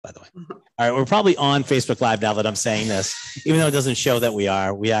by the way. All right, we're probably on Facebook Live now that I'm saying this, even though it doesn't show that we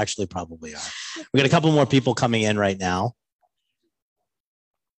are. We actually probably are. We got a couple more people coming in right now.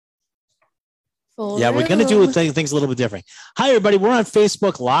 Yeah, we're going to do things a little bit different. Hi, everybody. We're on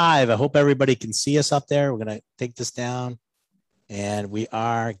Facebook Live. I hope everybody can see us up there. We're going to take this down, and we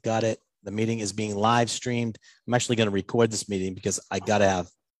are. Got it. The meeting is being live streamed. I'm actually going to record this meeting because I got to have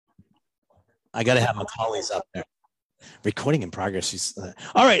my colleagues up there. Recording in progress.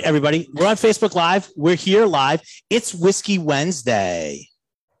 All right, everybody. We're on Facebook Live. We're here live. It's Whiskey Wednesday.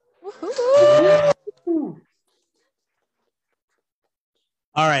 Woo-hoo.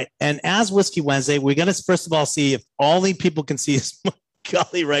 All right. And as Whiskey Wednesday, we're going to first of all see if all the people can see is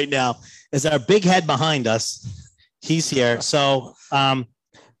Macaulay right now. Is our big head behind us. He's here. So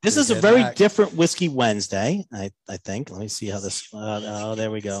this is a very different Whiskey Wednesday, I think. Let me see how this. Oh,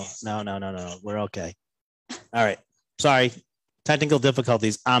 there we go. No. We're okay. All right. Sorry, technical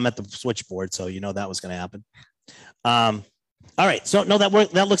difficulties. I'm at the switchboard, so you know that was going to happen. All right, so no, that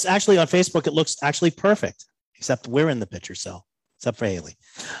looks actually on Facebook. It looks actually perfect, except we're in the picture, so except for Haley.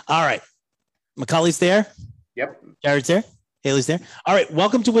 All right, Macaulay's there. Yep. Jared's there. Haley's there. All right,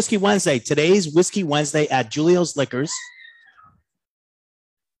 welcome to Whiskey Wednesday. Today's Whiskey Wednesday at Julio's Liquors.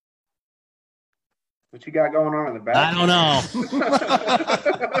 What you got going on in the back? I don't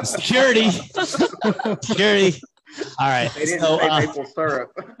know. Security. All right. They didn't say maple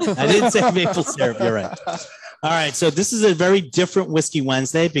syrup. I didn't say maple syrup. You're right. All right. So this is a very different Whiskey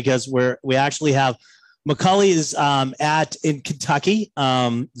Wednesday because we actually have Macaulay is in Kentucky,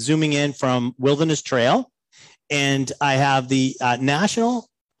 zooming in from Wilderness Trail, and I have the national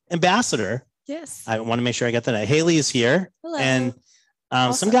ambassador. Yes. I want to make sure I got that. Haley is here. Hello. And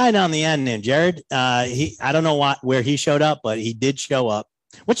some guy down the end named Jared. I don't know where he showed up, but he did show up.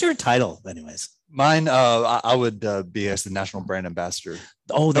 What's your title, anyways? Mine, I would be as the national brand ambassador.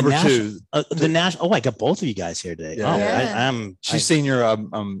 Oh, number two. The national. Oh, I got both of you guys here today. Yeah. Oh, Yeah. She's senior.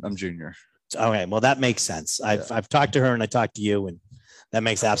 I'm junior. Okay, well that makes sense. I've talked to her and I talked to you, and that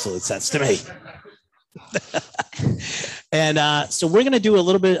makes absolute sense to me. And so we're gonna do a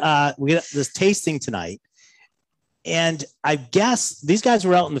little bit. We got this tasting tonight, and I guess these guys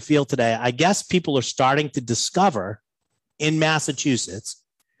were out in the field today. I guess people are starting to discover in Massachusetts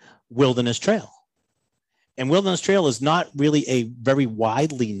Wilderness Trail. And Wilderness Trail is not really a very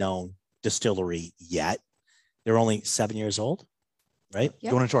widely known distillery yet. They're only 7 years old, right?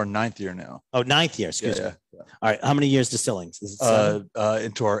 Yep. Going into our 9th year now. Oh, 9th year, excuse me. Yeah. All right. How many years distilling? Is it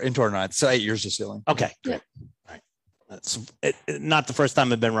into our 9th. So 8 years distilling. okay, great. Yep. All right. That's not the first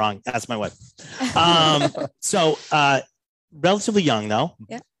time I've been wrong. That's my wife. So relatively young though.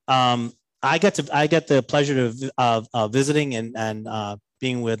 Yeah. I get the pleasure of visiting and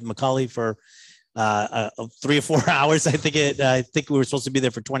being with Macaulay for 3 or 4 hours. I think we were supposed to be there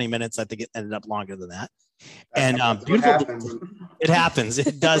for 20 minutes. I think it ended up longer than that. And beautiful. It happens.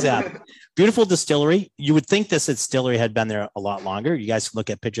 It does happen. Beautiful distillery. You would think this distillery had been there a lot longer. You guys can look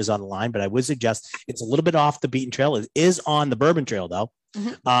at pictures online, but I would suggest it's a little bit off the beaten trail. It is on the Bourbon Trail though,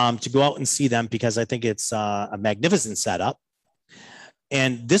 to go out and see them because I think it's a magnificent setup.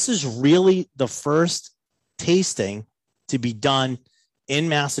 And this is really the first tasting to be done in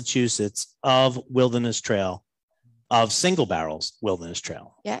Massachusetts of Wilderness Trail, of single barrels Wilderness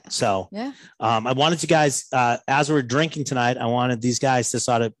Trail. Yeah. So Yeah. I wanted you guys, as we're drinking tonight, I wanted these guys to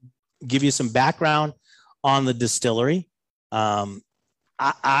sort of give you some background on the distillery.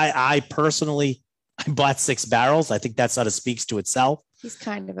 I personally, I bought 6 barrels. I think that sort of speaks to itself. He's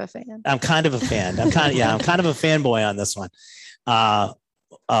kind of a fan. I'm kind of a fan. I'm kind of a fanboy on this one.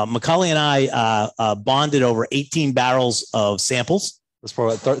 Macaulay and I bonded over 18 barrels of samples. That's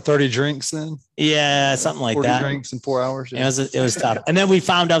probably 30 drinks then. Yeah, something like 40 that. drinks in 4 hours. Yeah. It was tough. And then we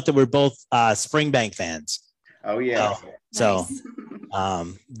found out that we're both Springbank fans. Oh yeah. So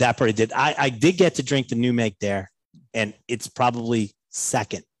that pretty did. I did get to drink the new make there, and it's probably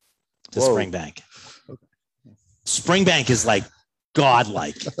second to Springbank. Okay. Springbank is like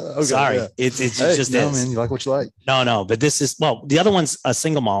godlike. Okay, sorry, yeah. It just is. Man, you like what you like. No, but this is the other one's a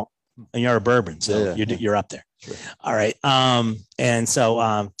single malt, and you're a bourbon, so you're up there. Sure. All right. And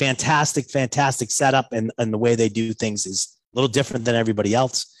so fantastic setup, and the way they do things is a little different than everybody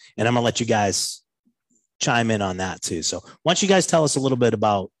else. And I'm gonna let you guys chime in on that too. So why don't you guys tell us a little bit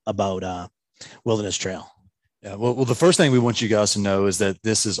about Wilderness Trail? Yeah, well, the first thing we want you guys to know is that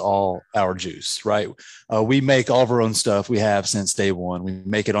this is all our juice, right? We make all of our own stuff. We have since day one. We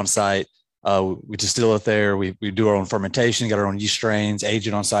make it on site. We distill it there. We do our own fermentation, got our own yeast strains, age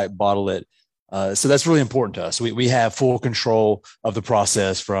it on site, bottle it. So that's really important to us. We have full control of the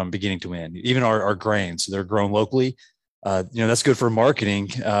process from beginning to end. Even our grains, so they're grown locally. That's good for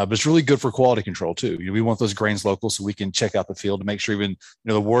marketing, but it's really good for quality control too. We want those grains local so we can check out the field to make sure even,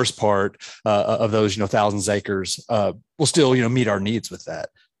 the worst part of those, thousands of acres will still, meet our needs with that.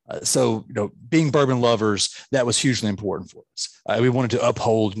 So, being bourbon lovers, that was hugely important for us. We wanted to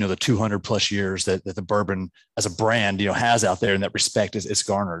uphold, the 200 plus years that the bourbon as a brand, has out there, and that respect is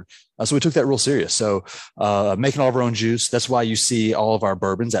garnered. So we took that real serious. So making all of our own juice, that's why you see all of our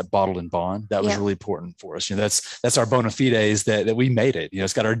bourbons at bottled and bond. That was really important for us. That's our bona fides that we made it.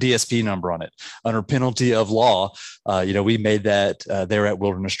 It's got our DSP number on it. Under penalty of law, we made that there at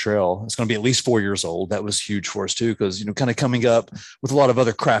Wilderness Trail. It's going to be at least 4 years old. That was huge for us too, because kind of coming up with a lot of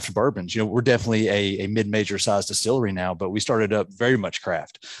other craft bourbons. We're definitely a mid-major size distillery now, but we started up very much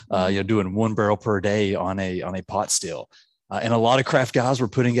craft. Doing 1 barrel per day on a pot still. And a lot of craft guys were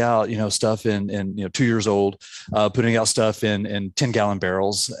putting out, stuff in 2 years old, putting out stuff in 10-gallon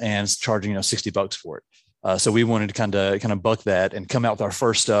barrels and charging, $60 for it. So we wanted to kind of buck that and come out with our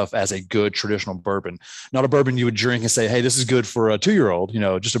first stuff as a good traditional bourbon, not a bourbon you would drink and say, hey, this is good for a 2-year-old,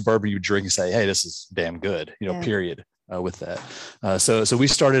 just a bourbon you would drink and say, hey, this is damn good, period. With that. So we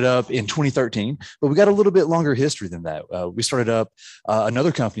started up in 2013, but we got a little bit longer history than that. We started up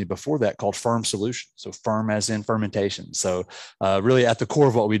another company before that called Firm Solutions. So firm as in fermentation. So really at the core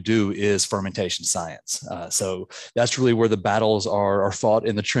of what we do is fermentation science. So that's really where the battles are fought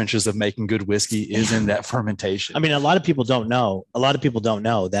in the trenches of making good whiskey is in that fermentation. I mean, a lot of people don't know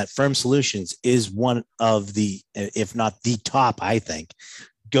that Firm Solutions is one of the, if not the top, I think,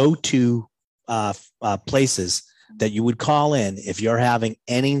 go-to places that you would call in if you're having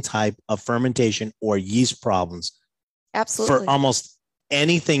any type of fermentation or yeast problems. Absolutely. For almost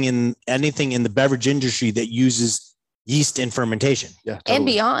anything in the beverage industry that uses yeast in fermentation. Yeah, totally. And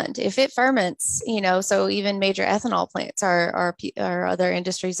beyond, if it ferments, so even major ethanol plants are other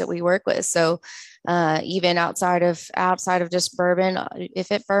industries that we work with. So even outside of just bourbon,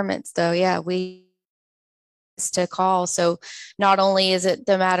 if it ferments though, we to call. So not only is it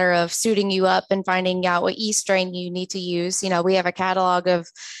the matter of suiting you up and finding out what yeast strain you need to use, we have a catalog of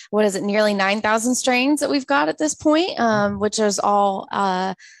nearly 9,000 strains that we've got at this point, which is all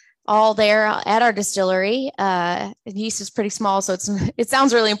there at our distillery. Yeast is pretty small, so it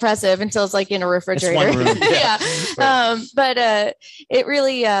sounds really impressive until it's like in a refrigerator. But it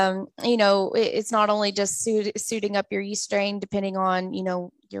really, it's not only just suiting up your yeast strain depending on,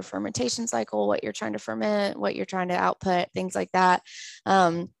 your fermentation cycle, what you're trying to ferment, what you're trying to output, things like that.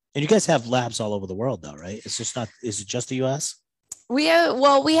 And you guys have labs all over the world though, right? Is it just the US? We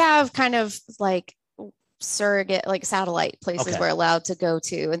have kind of like surrogate, like satellite places we're allowed to go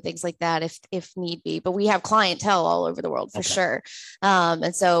to and things like that if need be, but we have clientele all over the world for sure.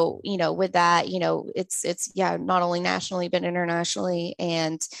 And so, with that, it's not only nationally, but internationally.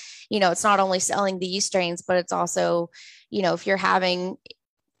 And, it's not only selling the yeast strains, but it's also, if you're having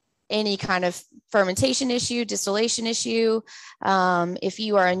any kind of fermentation issue, distillation issue. If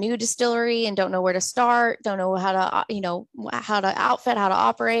you are a new distillery and don't know where to start, don't know how to outfit, how to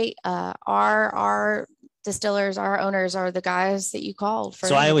operate, our distillers, our owners are the guys that you called for.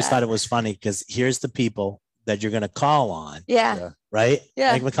 So I always thought it was funny because here's the people that you're going to call on. Yeah. Right.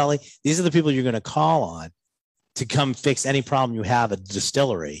 Yeah. Like Macaulay, these are the people you're going to call on to come fix any problem you have at the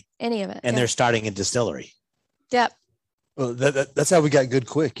distillery. Any of it. And they're starting a distillery. Yep. Well, that's how we got good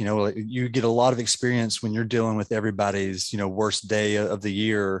quick. You get a lot of experience when you're dealing with everybody's, worst day of the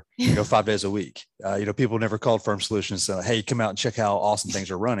year, 5 days a week. People never called Firm Solutions. So, hey, come out and check how awesome things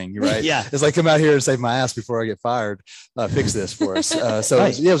are running. Right. Yeah. It's like, come out here and save my ass before I get fired. Fix this for us. I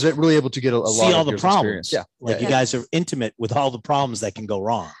was really able to get a lot of all the problems. Experience. Yeah. You guys are intimate with all the problems that can go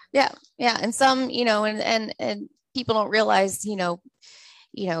wrong. Yeah. Yeah. And some, and people don't realize,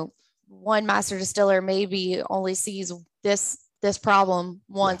 one master distiller maybe only sees this problem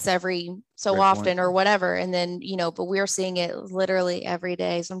once every so often or whatever. And then, but we're seeing it literally every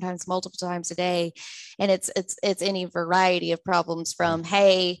day, sometimes multiple times a day. And it's any variety of problems from,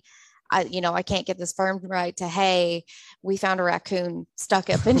 hey, I can't get this firmed right to, hey, we found a raccoon stuck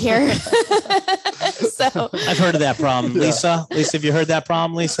up in here. So I've heard of that problem. Lisa, have you heard that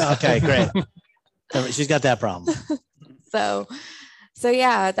problem, Lisa? Okay, great. She's got that problem. So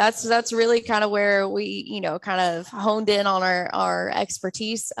yeah, that's really kind of where we, kind of honed in on our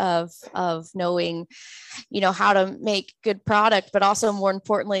expertise of knowing, how to make good product, but also more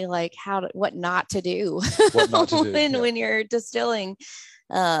importantly, like what not to do, when you're distilling,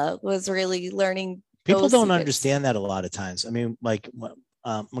 was really learning. People don't understand that a lot of times. I mean, like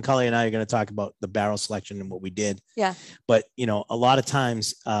Macaulay and I are going to talk about the barrel selection and what we did. Yeah. But, a lot of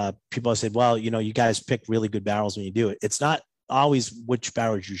times people have said, well, you guys pick really good barrels when you do it. It's not always which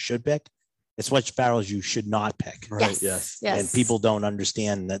barrels you should pick. It's which barrels you should not pick. Right. Yes. And people don't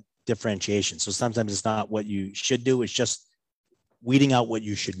understand that differentiation. So sometimes it's not what you should do. It's just weeding out what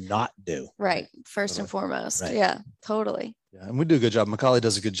you should not do. Right. First and foremost. Right. Yeah, totally. Yeah, and we do a good job. Macaulay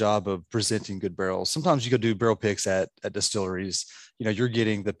does a good job of presenting good barrels. Sometimes you go do barrel picks at distilleries. You're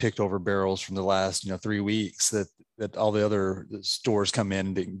getting the picked over barrels from the last 3 weeks that all the other stores come in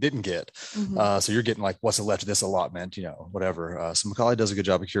and didn't get. Mhm. So you're getting like what's left of this allotment, whatever. So Macaulay does a good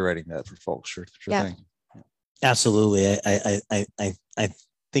job of curating that for folks. Sure Yeah. thing. Absolutely. I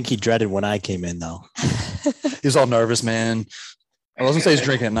think he dreaded when I came in though. He was all nervous, man. I wasn't say he's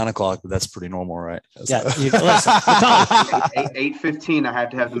drinking at 9 o'clock, but that's pretty normal, right? Yeah. So. Listen, Macaulay, 8:15, I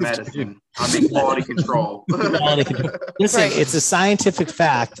had to have the medicine. I'm in quality control. listen, Right. it's a scientific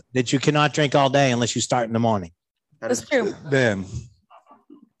fact that you cannot drink all day unless you start in the morning. That's true. Ben,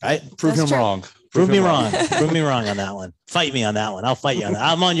 Right? prove That's him true. wrong. Prove me him wrong. Prove me wrong on that one. Fight me on that one. I'll fight you on that.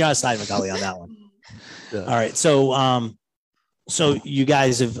 I'm on your side, Macaulay, on that one. Yeah. All right. So you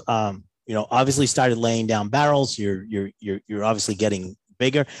guys have obviously started laying down barrels. You're obviously getting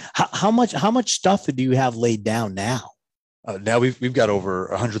bigger. How much stuff do you have laid down now? Now we've got over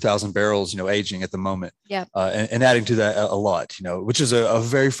 100,000 barrels, aging at the moment. Yeah. And adding to that a lot, which is a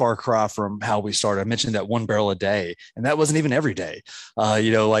very far cry from how we started. I mentioned that 1 barrel a day, and that wasn't even every day.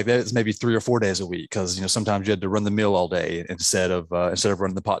 Like that's maybe 3 or 4 days a week because sometimes you had to run the mill all day instead of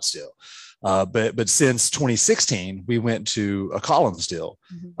running the pot still. But since 2016, we went to a column still,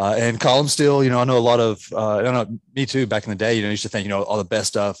 and column still. I know a lot of, I don't know, me too. Back in the day, used to think, all the best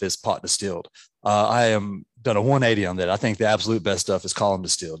stuff is pot distilled. I am done a 180 on that. I think the absolute best stuff is column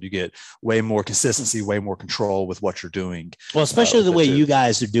distilled. You get way more consistency, way more control with what you're doing. Well, especially the way you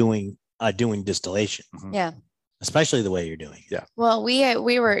guys are doing distillation. Mhm. Yeah. Especially the way you're doing. Yeah. Well,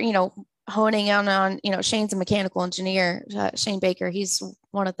 we were, honing in on, Shane's a mechanical engineer, Shane Baker. He's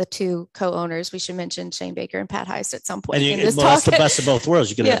one of the 2 co-owners. We should mention Shane Baker and Pat Heist at some point. And that's the best of both worlds.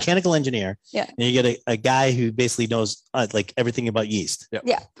 You get Yeah. a mechanical engineer, Yeah. and you get a guy who basically knows like everything about yeast.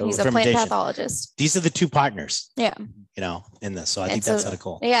 Yeah. He's a plant Fermentation. pathologist. These are the 2 partners. Yeah. In this. So I And think that's kind of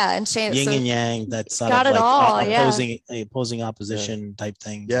cool. Yeah. And Shane Yin and yang. That's sort got of it like all, yeah. opposing opposition type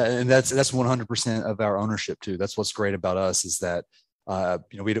thing. Yeah, and that's 100% of our ownership too. That's what's great about us is that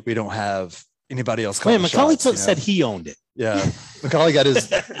we don't have anybody else. Wait, Macaulay shots, said he owned it. Yeah, Macaulay got his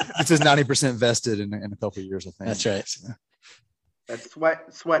 90% vested in a couple of years, I think. That's right. That's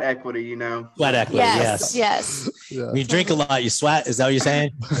sweat equity, Sweat equity. Yes. Yes. Yes. Yeah. When you drink a lot, you sweat. Is that what you're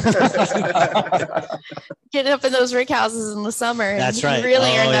saying? Getting up in those rick houses in the summer. And That's you right. really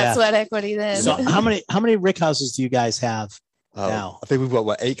Oh, earn yeah. that sweat equity then. So how many rick houses do you guys have now? I think we've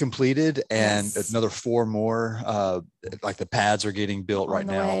got 8 completed and Yes. another 4 more. Like the pads are getting built On right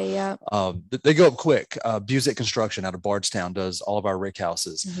the now. way, yeah. They go up quick. Busick Construction out of Bardstown does all of our rick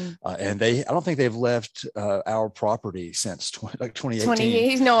houses, Mhm. and I don't think they've left our property since 2018.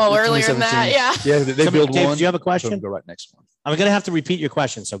 20, no, earlier than that. 2017. Yeah. Yeah, they Somebody- build Dave, one. do you have a so question? we'll go right next one. I'm going to have to repeat your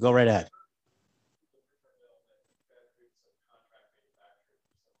question, so go right ahead.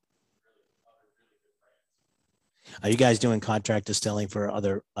 Are you guys doing contract distilling for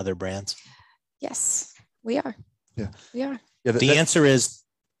other brands? Yes, we are. Yeah. We are. Yeah, The answer is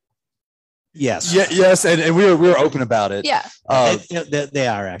yes. Yeah, yes, and we're open about it. Yeah. They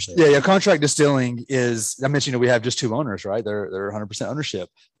are actually. Yeah. Contract distilling is. I mentioned we have just 2 owners, right? They're 100% ownership.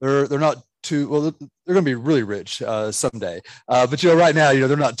 They're not too well. They're going to be really rich someday. But right now,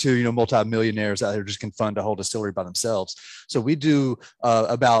 they're not 2 multi-millionaires out there just can fund a whole distillery by themselves. So we do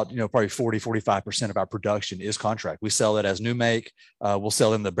about probably 40-45% of our production is contract. We sell it as new make. We'll sell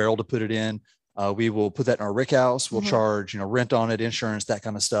them the barrel to put it in. We will put that in our rick house. We'll Mhm. charge, rent on it, insurance, that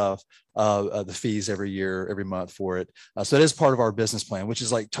kind of stuff, the fees every month for it. So that is part of our business plan, which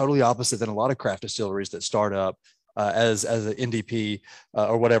is like totally opposite than a lot of craft distilleries that start up as an NDP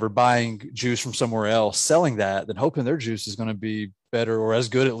or whatever, buying juice from somewhere else, selling that, then hoping their juice is going to be better or as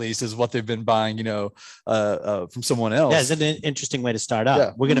good at least as what they've been buying, from someone else. Yeah, it's an interesting way to start out.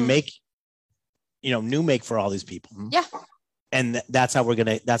 Yeah. We're going to Mhm. make, new make for all these people. Yeah. And that's how we're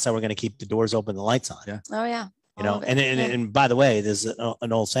gonna keep the doors open, the lights on. Yeah. Oh yeah. You know, All of it. and by the way, there's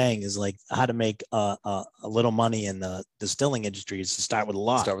an old saying is like how to make a little money in the distilling industry is to start with a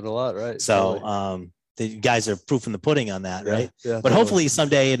lot. Start with a lot, right? So Totally. the guys are proof in the pudding on that, right? Yeah. But totally. hopefully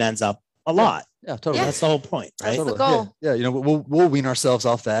someday it ends up a lot. Yeah, totally. Yeah. That's the whole point, right? That's the Totally. goal. Yeah, we'll wean ourselves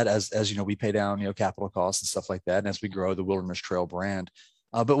off that as we pay down capital costs and stuff like that, and as we grow the Wilderness Trail brand.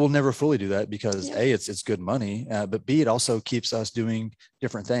 But we'll never fully do that because A, it's good money, but B, it also keeps us doing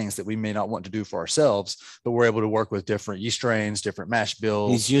different things that we may not want to do for ourselves, but we're able to work with different yeast strains, different mash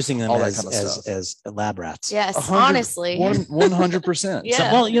bills. He's using them all that as, kind of stuff. as lab rats. Yes, honestly. 100%. Yeah. So,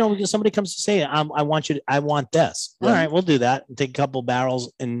 well, you know, somebody comes to say, I want this. All right, we'll do that. And take a couple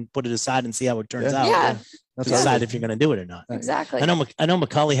barrels and put it aside and see how it turns out. Yeah. That's Decide if you're going to do it or not. Exactly. I know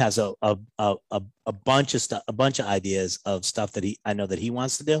Macaulay has a bunch of stuff, a bunch of ideas of stuff that I know that he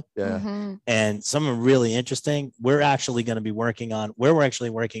wants to do. Yeah. Mm-hmm. And some are really interesting. We're actually going to be working on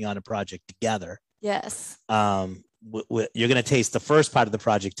a project together. Yes. You're going to taste the first part of the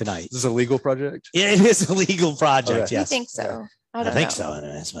project tonight. Is this a legal project? Yeah, it is a legal project. Okay. yes. I think so. I think so.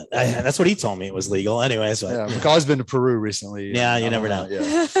 Anyways, but that's what he told me. It was legal. Anyways, but, Yeah. Macaulay's been to Peru recently. Yeah, you never know.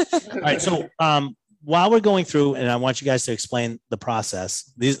 Yeah. All right. So while we're going through, and I want you guys to explain the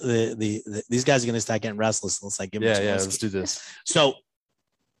process. These guys are going to start getting restless. Let's like give them some whiskey. Let's do this. So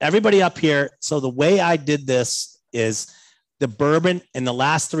everybody up here. So the way I did this is the bourbon and the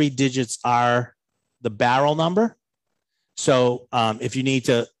last 3 digits are the barrel number. So if you need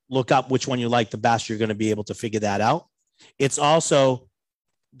to look up which one you like the best, you're going to be able to figure that out. It's also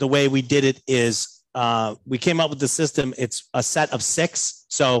the way we did it is we came up with the system. It's a set of 6.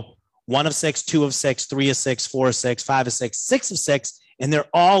 So 1 of 6, 2 of 6, 3 of 6, 4 of 6, 5 of 6, 6 of 6, and they're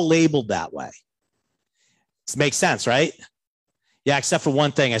all labeled that way. This makes sense, right? Yeah, except for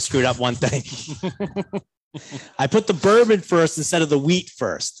one thing. I screwed up one thing. I put the bourbon first instead of the wheat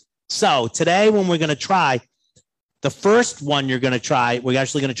first. So today when we're going to try, the first one you're going to try, we're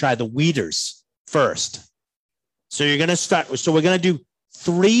actually going to try the wheaters first. So you're going to start. So we're going to do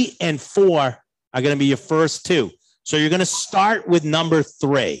 3 and 4 are going to be your first 2. So you're going to start with number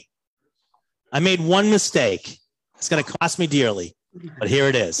 3. I made one mistake. It's going to cost me dearly, but here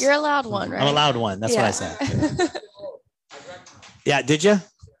it is. You're allowed one, right? I'm allowed one. That's what I said. Yeah. Did you?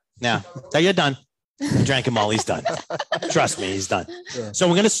 No. So you're done. I drank him all. He's done. Trust me, he's done. Yeah. So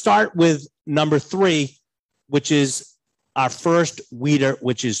we're going to start with number 3, which is our first wheater,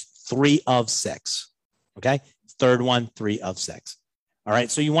 which is 3 of 6. Okay. Third one, 3 of 6. All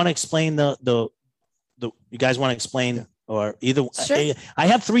right. So you want to explain you guys want to explain or either? Sure. I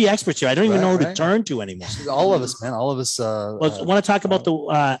have 3 experts here. I don't even know who to Right. turn to anymore. All of us, man. All of us. Well, I want to talk about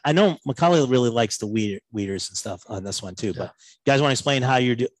I know Macaulay really likes the wheaters and stuff on this one too, but you guys want to explain how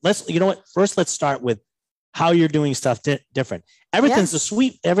you're doing? You know what? First, let's start with how you're doing stuff different. Everything's a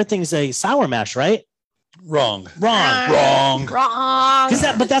sweet, everything's a sour mash, right? Wrong. Wrong.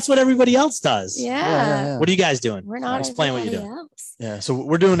 But that's what everybody else does. Yeah. What are you guys doing? We're not. Explain what you're doing. Else. Yeah, so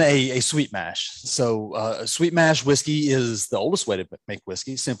we're doing a sweet mash. So a sweet mash whiskey is the oldest way to make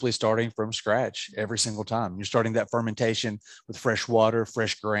whiskey, simply starting from scratch every single time. You're starting that fermentation with fresh water,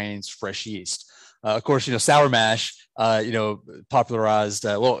 fresh grains, fresh yeast. Of course, sour mash, popularized.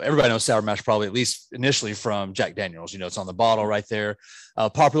 Everybody knows sour mash probably at least initially from Jack Daniels. It's on the bottle right there.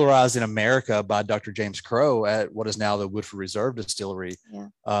 Popularized in America by Dr. James Crowe at what is now the Woodford Reserve Distillery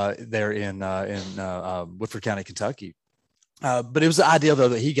there in Woodford County, Kentucky. But it was the idea, though,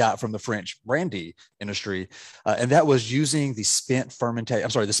 that he got from the French brandy industry, and that was using the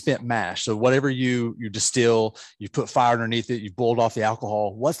spent mash. So whatever you distill, you put fire underneath it, you boiled off the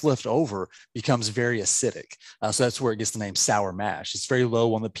alcohol, what's left over becomes very acidic. So that's where it gets the name sour mash. It's very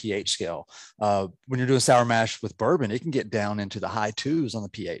low on the pH scale. When you're doing sour mash with bourbon, it can get down into the high 2s on the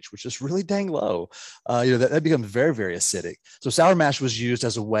pH, which is really dang low. That becomes very, very acidic. So sour mash was used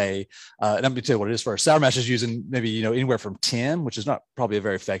as a way, and I'm going to tell you what it is first. Sour mash is using maybe, anywhere from 10, which is not probably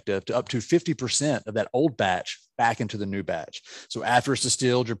very effective, to up to 50% of that old batch back into the new batch. So after it's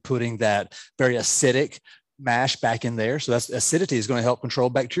distilled, you're putting that very acidic mash back in there. So that's acidity is going to help control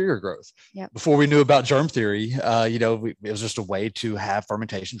bacteria growth. Yep. Before we knew about germ theory, it was just a way to have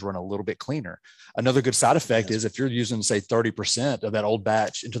fermentations run a little bit cleaner. Another good side effect is if you're using, say, 30% of that old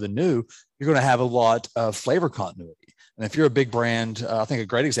batch into the new, you're going to have a lot of flavor continuity. And if you're a big brand, I think a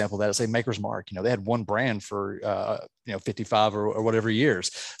great example of that is, say, Maker's Mark. They had one brand for 55 or whatever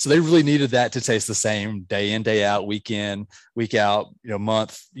years, so they really needed that to taste the same day in, day out, week in, week out,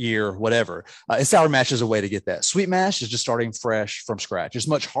 month, year, whatever. And sour mash is a way to get that. Sweet mash is just starting fresh from scratch. It's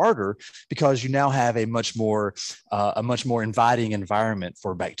much harder because you now have a much more inviting environment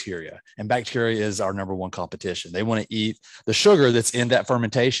for bacteria, and bacteria is our number one competition. They want to eat the sugar that's in that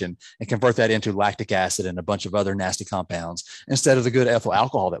fermentation and convert that into lactic acid and a bunch of other nasty compounds instead of the good ethyl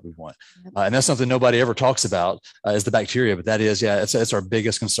alcohol that we want. And that's something nobody ever talks about, is the the bacteria, but that is, it's our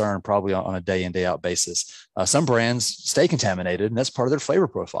biggest concern probably on a day in, day out basis. Some brands stay contaminated, and that's part of their flavor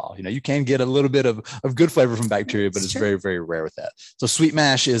profile. You can get a little bit of good flavor from bacteria, but it's very, very rare with that. So sweet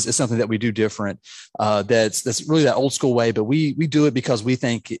mash is something that we do different. That's really that old school way, but we do it because we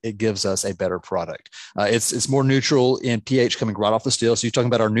think it gives us a better product. It's more neutral in pH coming right off the still. So you're talking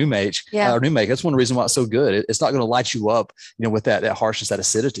about our new make. Our new make. That's one reason why it's so good. It's not going to light you up, with that harshness, that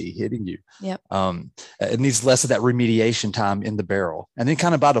acidity hitting you. Yep. It needs less of that remediation time in the barrel. And then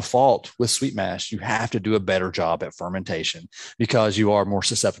kind of by default with sweet mash, you have to do a better job at fermentation because you are more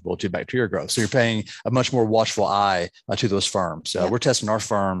susceptible to bacteria growth. So you're paying a much more watchful eye to those firms. We're testing our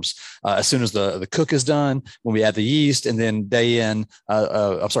firms as soon as the cook is done, when we add the yeast, and then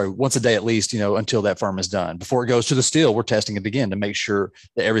once a day at least, until that firm is done. Before it goes to the still, we're testing it again to make sure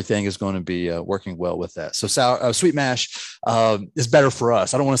that everything is going to be working well with that. So sweet mash is better for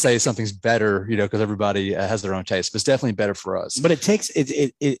us. I don't want to say something's better, because everybody has their own taste, but it's definitely better for us. But it takes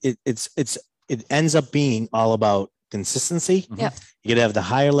it ends up being all about consistency. Yep. You got to have the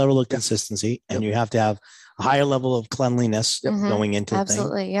higher level of consistency, and you have to have a higher level of cleanliness going into the thing.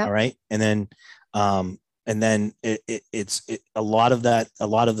 Absolutely. Yeah. All right. And then it's a lot of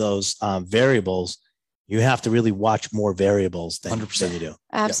those variables. You have to really watch more variables than you do.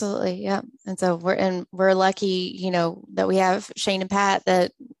 Absolutely. Yeah. And so we're lucky, that we have Shane and Pat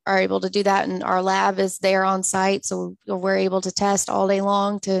that are able to do that. And our lab is there on site. So we're able to test all day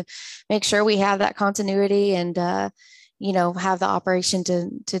long to make sure we have that continuity and, have the operation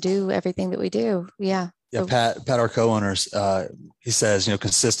to do everything that we do. Yeah. Yeah, Pat, our co-owners, he says,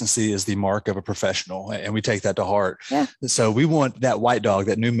 consistency is the mark of a professional, and we take that to heart. Yeah. So we want that white dog,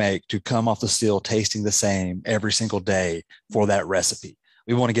 that new make, to come off the still tasting the same every single day for that recipe.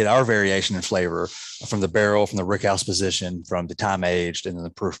 We want to get our variation in flavor from the barrel, from the rickhouse position, from the time aged, and then the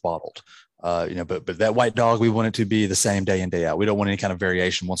proof bottled. But that white dog, we want it to be the same day in, day out. We don't want any kind of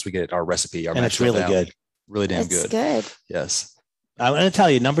variation once we get our recipe. And it's really good. Really damn it's good. Good. Yes. I'm going to tell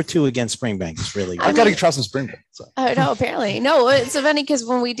you, number 2 against Springbank is really good. I've got to try some Springbank. So. No, apparently. No, it's so funny because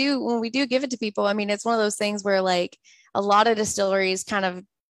when we do give it to people, I mean, it's one of those things where like a lot of distilleries kind of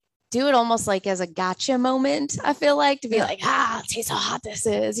do it almost like as a gotcha moment. I feel like to be like, taste how hot this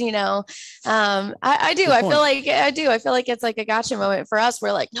is, I do. I feel like it's like a gotcha moment for us.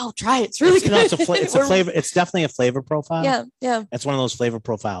 We're like, no, try it. It's really good. It's a flavor. It's definitely a flavor profile. Yeah. Yeah. It's one of those flavor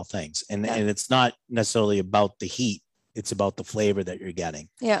profile things. And it's not necessarily about the heat. It's about the flavor that you're getting.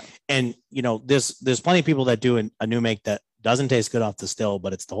 Yeah. And, there's plenty of people that do a new make that doesn't taste good off the still,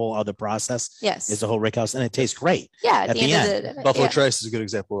 but it's the whole other process. Yes. It's the whole rickhouse, and it tastes great. Yeah. At the end. Buffalo Trace is a good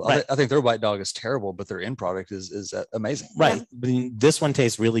example. Right. I think their white dog is terrible, but their end product is amazing. Right. Yeah. But this one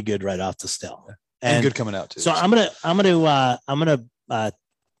tastes really good right off the still. Yeah. And good coming out too. So I'm gonna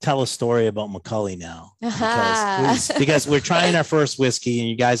tell a story about McCully now because we're trying our first whiskey, and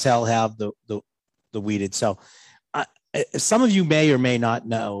you guys all have the wheated. So some of you may or may not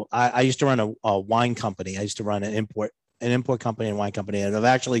know, I used to run a wine company. I used to run an import company and wine company. And I've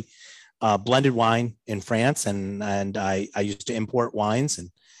actually blended wine in France, and I used to import wines.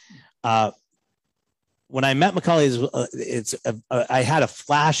 And when I met McCully, I had a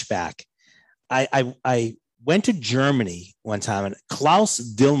flashback. I went to Germany one time, and Klaus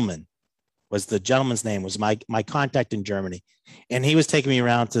Dillmann was the gentleman's name, was my contact in Germany. And he was taking me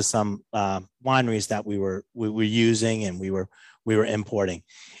around to some wineries that we were using and we were importing.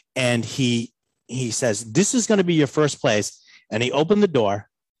 And he says, this is going to be your first place. And he opened the door,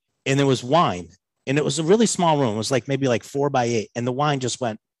 and there was wine, and it was a really small room. It was maybe 4x8. And the wine just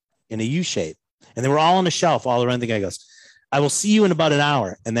went in a U shape, and they were all on the shelf all around. The guy goes, I will see you in about an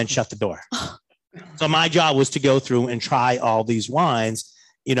hour, and then shut the door. So my job was to go through and try all these wines,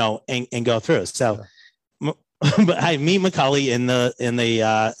 and go through. So, but I meet McCully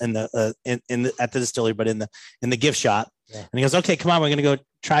at the distillery, but in the gift shop. Yeah. And he goes, okay, come on, we're going to go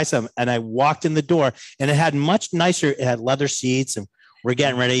try some. And I walked in the door, and it had much nicer, it had leather seats, and we're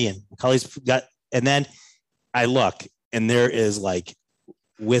getting ready, and McCully's and then I look, and there is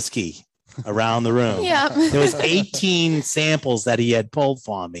whiskey around the room. Yeah. There was 18 samples that he had pulled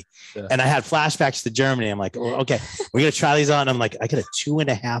for me. Yeah. And I had flashbacks to Germany. I'm like, okay, we're going to try these on. I'm like, I got a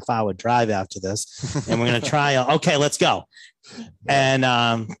 2.5 hour drive after this, and we're going to try. Okay, let's go. And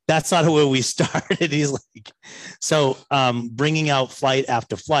that's not where we started. He's like, so bringing out flight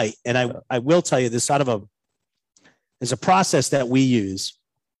after flight. And I will tell you, there's a process that we use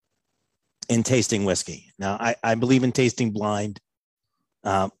in tasting whiskey. Now, I believe in tasting blind.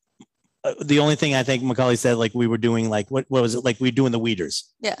 The only thing I think McCully said, we were doing, what was it? We were doing the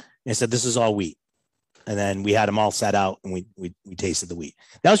wheaters. Yeah. And I said, this is all wheat. And then we had them all set out, and we tasted the wheat.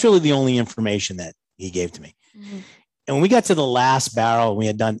 That was really the only information that he gave to me. Mm-hmm. And when we got to the last barrel, we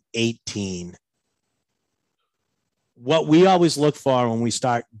had done 18. What we always look for when we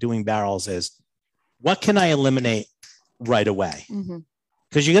start doing barrels is, what can I eliminate right away?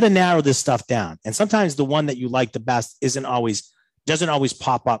 Because you got to narrow this stuff down. And sometimes the one that you like the best doesn't always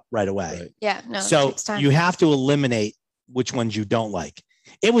pop up right away. Right. Yeah, no. So it takes time. you have to eliminate which ones you don't like.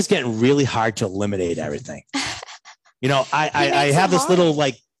 It was getting really hard to eliminate everything. You know, I have this little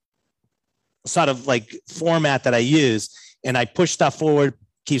like sort of like format that I use, and I push stuff forward,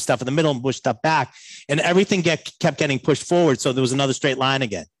 keep stuff in the middle, and push stuff back, and everything kept getting pushed forward. So there was another straight line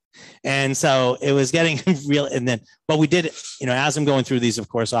again. And so it was getting real. And then, but we did, you know, as I'm going through these, of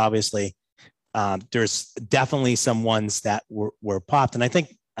course, obviously, there's definitely some ones that were popped. And I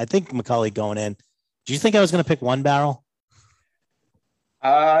think Macaulay going in, do you think I was going to pick one barrel?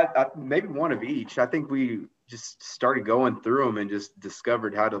 Maybe one of each. I think we just started going through them and just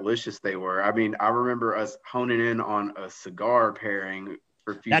discovered how delicious they were. I mean, I remember us honing in on a cigar pairing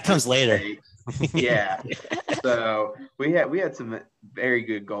for future. That comes later. Yeah. So we had some very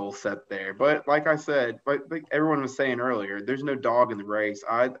good goals set there. But like I said, like everyone was saying earlier, there's no dog in the race.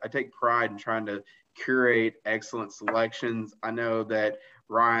 I take pride in trying to curate excellent selections. I know that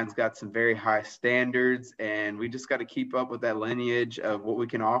Ryan's got some very high standards, and we just got to keep up with that lineage of what we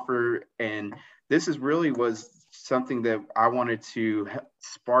can offer. And this was something that I wanted to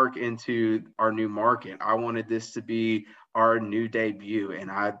spark into our new market. I wanted this to be our new debut, and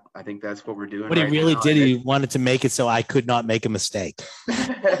I think that's what we're doing. What he really did, he wanted to make it so I could not make a mistake.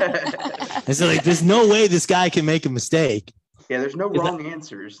 And so, like, there's no way this guy can make a mistake. Yeah, there's no wrong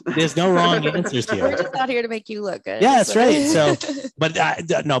answers. There's no wrong answers here. We're just out here to make you look good. Yeah, that's right. So, but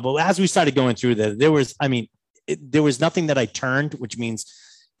as we started going through there was nothing that I turned, which means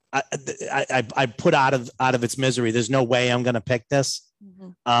I put out of its misery. There's no way I'm going to pick this.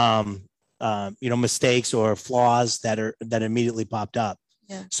 Mistakes or flaws that immediately popped up.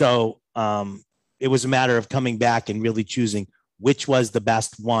 Yeah. So it was a matter of coming back and really choosing which was the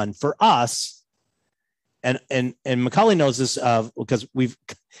best one for us. And Macaulay knows this because we're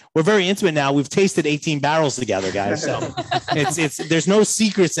very intimate now. We've tasted 18 barrels together, guys. So it's there's no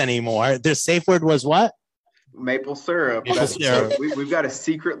secrets anymore. Their safe word was what? Maple syrup. We've got a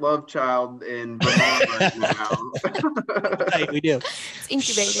secret love child in Vermont right now. Right, we do.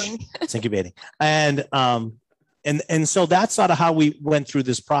 It's incubating. And so that's sort of how we went through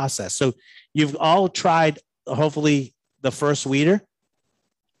this process. So you've all tried, hopefully, the first weeder.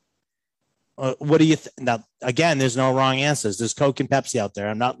 What do you now? Again, there's no wrong answers. There's Coke and Pepsi out there.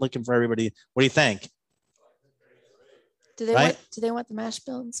 I'm not looking for everybody. What do you think? Do they want the mash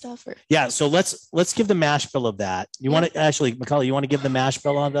bill and stuff? Or? Yeah. So let's give the mash bill of that. You want to actually, Macaulay, you want to give the mash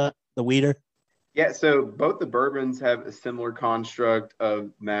bill on the weeder? Yeah. So both the bourbons have a similar construct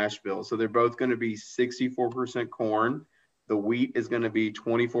of mash bill. So they're both going to be 64% corn. The wheat is going to be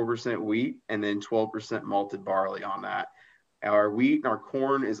 24% wheat and then 12% malted barley on that. Our wheat and our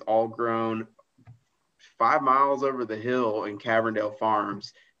corn is all grown 5 miles over the hill in Cavendale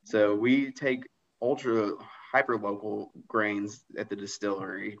Farms. So we take ultra hyper local grains at the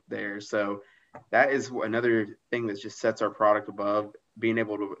distillery there. So that is another thing that just sets our product above, being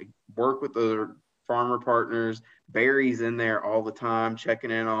able to work with the farmer partners. Barry's in there all the time,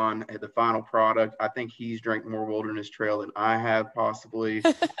 checking in on the final product. I think he's drank more Wilderness Trail than I have possibly.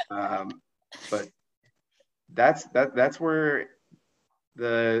 But that's where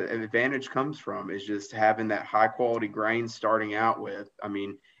the advantage comes from, is just having that high quality grain starting out with. I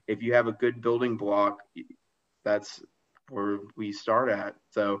mean, if you have a good building block, that's where we start at.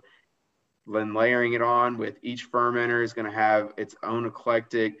 So then layering it on with each fermenter is going to have its own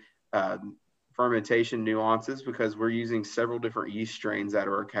eclectic fermentation nuances, because we're using several different yeast strains out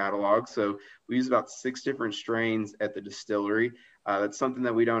of our catalog. So we use about 6 different strains at the distillery. That's something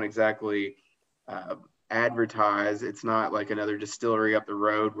that we don't exactly advertise. It's not like another distillery up the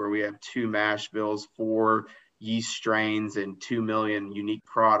road where we have 2 mash bills, 4 yeast strains, and 2 million unique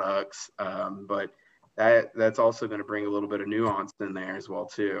products. But that's also going to bring a little bit of nuance in there as well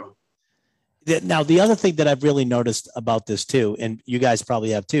too. Now, the other thing that I've really noticed about this too, and you guys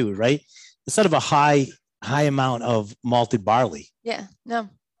probably have too, right? It's sort of a high amount of malted barley. Yeah. No.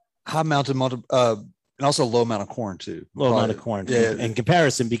 High amount of malted, and also low amount of corn too. Low amount of corn, yeah, in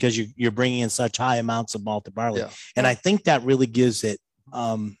comparison, because you're bringing in such high amounts of malted barley. Yeah. And I think that really gives it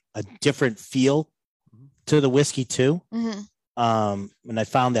a different feel to the whiskey too. And I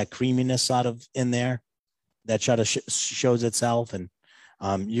found that creaminess sort of in there that shows itself, and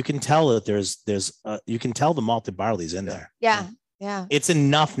you can tell that you can tell the malted barley's in there. Yeah. Yeah. It's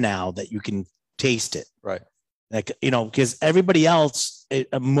enough now that you can taste it. Right. Like, because everybody else,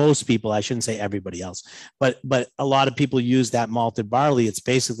 most people, I shouldn't say everybody else, but a lot of people use that malted barley. It's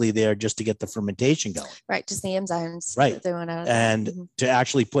basically there just to get the fermentation going. Right. Just the enzymes. Right. That they want out of And that. to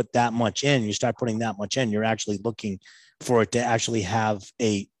actually put that much in, you start putting that much in, you're actually looking for it to actually have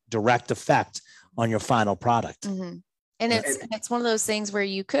a direct effect on your final product. Mm-hmm. And it's one of those things where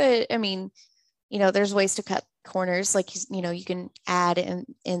you could, I mean, there's ways to cut corners, like, you can add in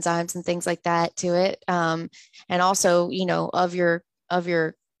enzymes and things like that to it. And also, of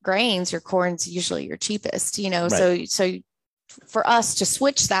your grains, your corn's usually your cheapest, Right. so for us to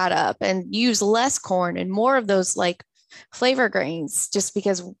switch that up and use less corn and more of those like flavor grains, just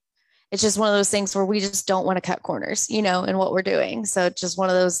because it's just one of those things where we just don't want to cut corners, in what we're doing. So it's just one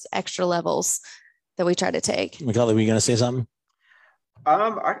of those extra levels that we try to take. Macaulay, were you going to say something?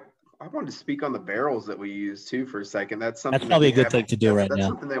 I wanted to speak on the barrels that we use too for a second. That's something. That's probably a good thing to do right now. That's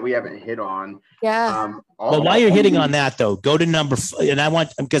something that we haven't hit on. Yeah. Well, while you're hitting on that though, go to number, and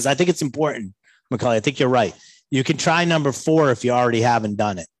because I think it's important, Macaulay, I think you're right. You can try number 4 if you already haven't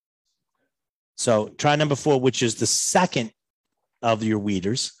done it. So try number 4, which is the second of your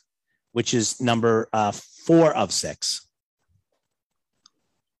weeders, which is number 4 of 6.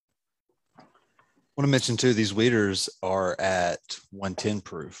 I want to mention too, these weeders are at 110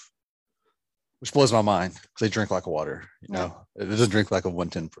 proof, which blows my mind because they drink like water. It doesn't drink like a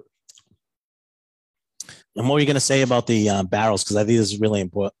 110 proof. And what were you going to say about the barrels? Because I think this is really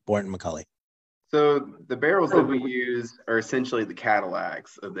important, Macaulay. So the barrels that we use are essentially the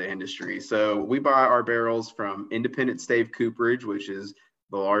Cadillacs of the industry. So we buy our barrels from Independent Stave Cooperage, which is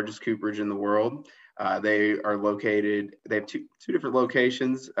the largest cooperage in the world. They have two different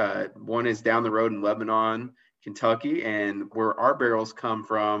locations. One is down the road in Lebanon, Kentucky, and where our barrels come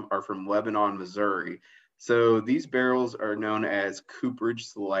from are from Lebanon, Missouri. So these barrels are known as Cooperage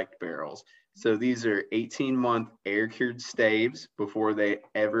Select barrels. So these are 18-month air-cured staves before they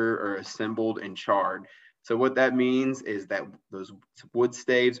ever are assembled and charred. So what that means is that those wood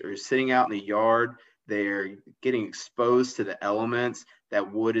staves are sitting out in the yard. They're getting exposed to the elements. That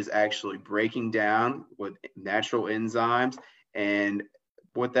wood is actually breaking down with natural enzymes. And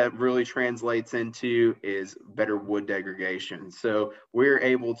what that really translates into is better wood degradation. So we're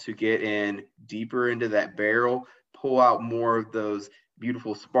able to get in deeper into that barrel, pull out more of those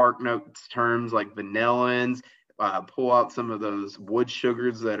beautiful spark notes terms like vanillins, pull out some of those wood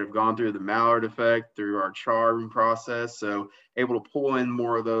sugars that have gone through the Maillard effect through our charring process. So able to pull in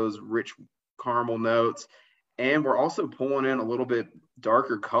more of those rich caramel notes. And we're also pulling in a little bit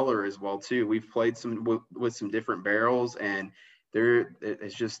darker color as well too. We've played with some different barrels, and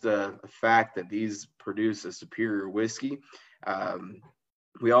it's just a fact that these produce a superior whiskey.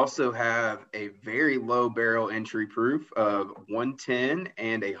 We also have a very low barrel entry proof of 110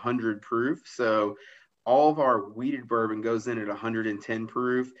 and 100 proof. So all of our wheated bourbon goes in at 110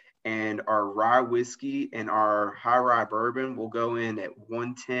 proof, and our rye whiskey and our high rye bourbon will go in at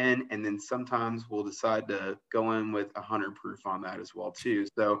 110, and then sometimes we'll decide to go in with 100 proof on that as well too.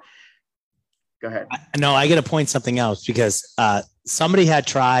 So go ahead. No, I got to point something else, because somebody had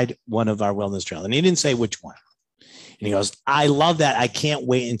tried one of our wellness trail, and he didn't say which one. And he goes, "I love that. I can't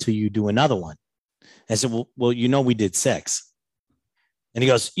wait until you do another one." I said, well, we did 6. And he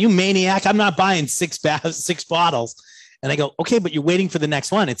goes, "You maniac. I'm not buying 6 bottles." And I go, "Okay, but you're waiting for the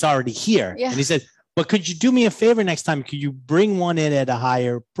next one. It's already here." Yeah. And he said, "But could you do me a favor next time? Could you bring one in at a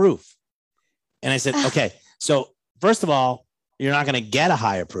higher proof?" And I said, "Okay. So first of all, you're not going to get a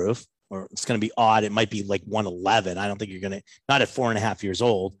higher proof, or it's going to be odd. It might be like 111. I don't think you're going to, not at 4.5 years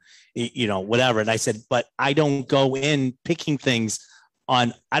old, whatever." And I said, "But I don't go in picking things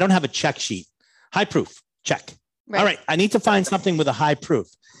on, I don't have a check sheet. High proof, check. Right. All right. I need to find something with a high proof.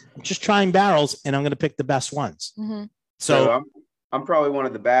 I'm just trying barrels, and I'm going to pick the best ones." Mm-hmm. So I'm probably one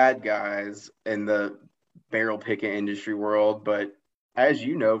of the bad guys in the barrel picking industry world, but as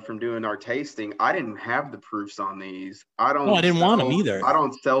you know from doing our tasting, I didn't have the proofs on these. I didn't want them either. I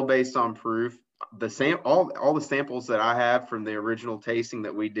don't sell based on proof. All the samples that I have from the original tasting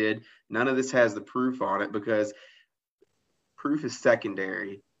that we did, none of this has the proof on it, because proof is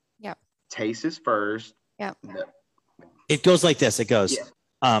secondary. Yeah. Taste is first. Yeah. It goes like this. It goes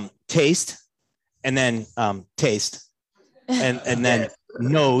taste, and then taste, and then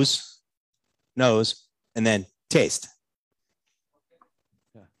nose, and then taste.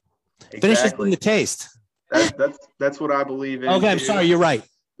 Exactly. Finish it in the taste. That's what I believe in. Okay, I'm sorry. You're right.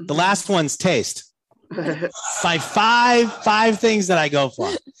 The last one's taste. five things that I go for,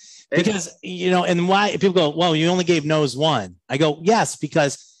 because and why people go, "Well, you only gave nose 1." I go, yes,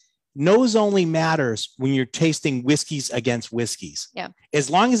 because nose only matters when you're tasting whiskeys against whiskeys. Yeah. As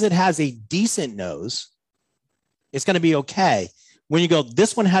long as it has a decent nose, It's going to be okay. When you go,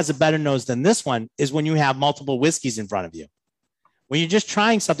 this one has a better nose than this one, is when you have multiple whiskeys in front of you. When you're just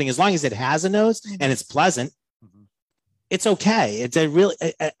trying something, as long as it has a nose and it's pleasant, it's okay. It's a really,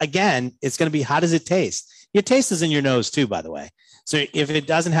 again, it's going to be, how does it taste? Your taste is in your nose too, by the way. So if it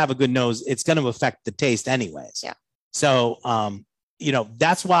doesn't have a good nose, it's going to affect the taste anyways. Yeah. So,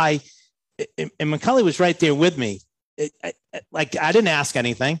 that's why, and McCully was right there with me. I didn't ask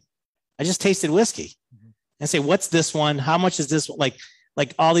anything. I just tasted whiskey and say, what's this one? How much is this?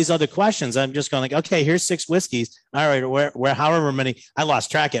 Like all these other questions. I'm just going like, okay, here's 6 whiskeys. All right. Where, however many, I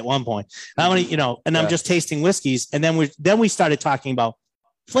lost track at one point, how many, and I'm just tasting whiskeys. And then we started talking about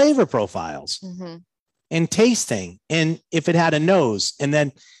flavor profiles and tasting. And if it had a nose, and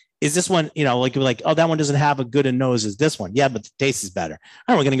then is this one, like, oh, that one doesn't have a good a nose as this one. Yeah, but the taste is better.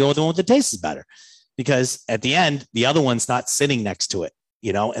 All right, we're going to go with the one with the taste is better, because at the end, the other one's not sitting next to it,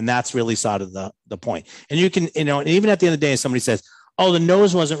 and that's really sort of the point. And you can, and even at the end of the day, somebody says, oh, the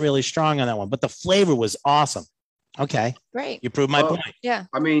nose wasn't really strong on that one, but the flavor was awesome. Okay. Great. You proved my point. Yeah.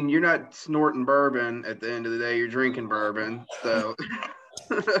 I mean, you're not snorting bourbon at the end of the day. You're drinking bourbon. So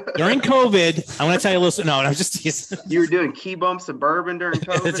during COVID, I want to tell you a little. No, I was just. You were doing key bumps of bourbon during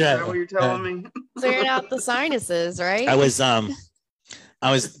COVID. Is that what you're telling me? Clearing out the sinuses, right? I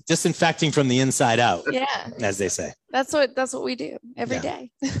was disinfecting from the inside out. Yeah, as they say. That's what we do every day.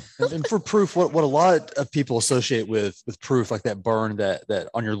 And for proof, what a lot of people associate with proof, like that burn that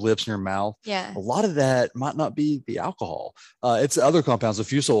on your lips and your mouth. Yeah. A lot of that might not be the alcohol. It's other compounds, the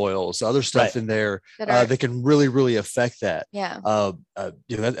fusel oils, other stuff in there that can really, really affect that. Yeah.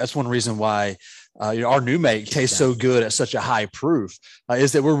 That's one reason why our new make tastes so good at such a high proof,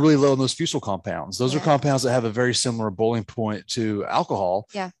 is that we're really low on those fusel compounds. Those are compounds that have a very similar boiling point to alcohol.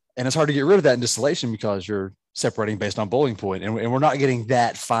 Yeah. And it's hard to get rid of that in distillation because you're separating based on boiling point, and we're not getting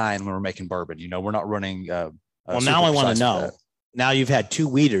that fine when we're making bourbon. We're not running. Well, now I want to know. Now you've had 2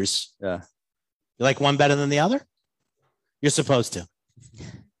 weeders. Yeah. You like one better than the other? You're supposed to.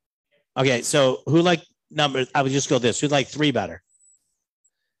 Okay, so who like number? I would just go this. Who like 3 better?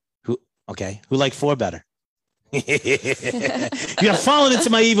 Who like 4 better? You have fallen into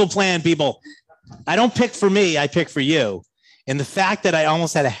my evil plan, people. I don't pick for me. I pick for you. And the fact that I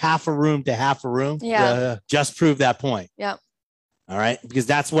almost had a half a room to half a room just proved that point. Yep. All right. Because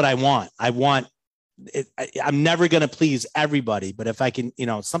that's what I want. I'm never going to please everybody. But if I can,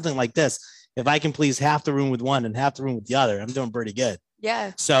 something like this, if I can please half the room with one and half the room with the other, I'm doing pretty good.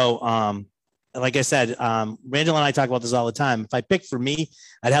 Yeah. So, like I said, Randall and I talk about this all the time. If I picked for me,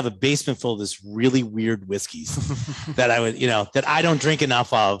 I'd have a basement full of this really weird whiskeys that I would, that I don't drink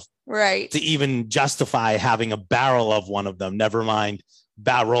enough of. Right. To even justify having a barrel of one of them, never mind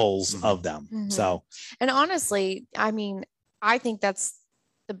barrels of them. So, and honestly, I mean, I think that's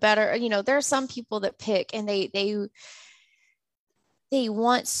the better, there are some people that pick and they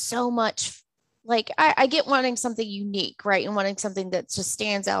want so much, like I get wanting something unique, right? And wanting something that just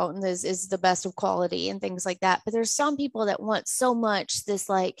stands out and is the best of quality and things like that. But there's some people that want so much this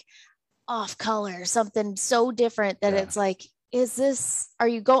like off color, something so different that it's like, are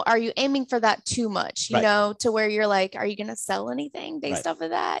you aiming for that too much, to where you're like, are you going to sell anything based off of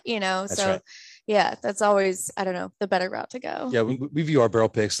that? That's always, I don't know, the better route to go. Yeah. We view our barrel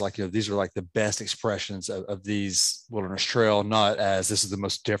picks like, these are like the best expressions of these wilderness trail, not as this is the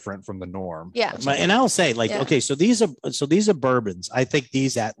most different from the norm. Yeah. And I'll say okay, so these are bourbons. I think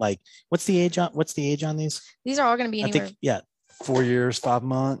these at like, what's the age on these? These are all going to be anywhere. 4 years, 5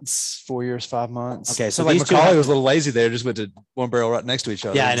 months, 4 years, 5 months. Okay. So like these McCauley was a little lazy there. Just went to one barrel right next to each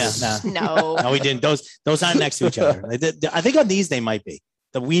other. Yeah, I know. No, we didn't. Those aren't next to each other. I think on these, they might be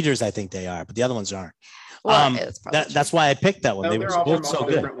the weeders. I think they are, but the other ones aren't. Well, that's why I picked that one. No, they were both so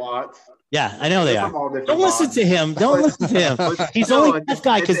good. Lots. Yeah, I know they are. Don't listen to him. Don't listen to him. He's only this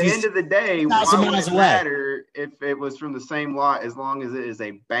guy because he's at the end of the day, 1,000 miles away. Matter if it was from the same lot as long as it is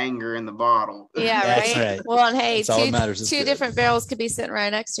a banger in the bottle. Yeah, That's right. Well, and hey, two two different barrels could be sitting right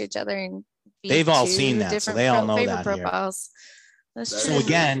next to each other, and they've all seen that, so they all know that. Profiles. That's So true.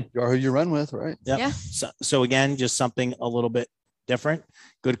 again, You're who you run with, right? yep. Yeah. So again, just something a little bit different,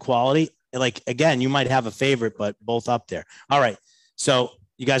 good quality. Like again, you might have a favorite, but both up there. All right. So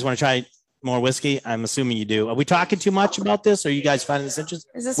you guys want to try more whiskey? I'm assuming you do. Are we talking too much about this? Or are you guys finding this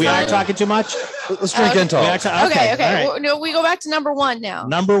interesting? Is this We fun? are talking too much. Let's drink and talk. Okay. All right. Well, no, we go back to number 1 now.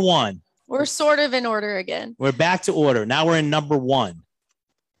 Number 1. We're sort of in order again. We're back to order. Now we're in number 1.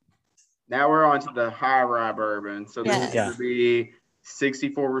 Now we're on to the high rye bourbon. So this is going to be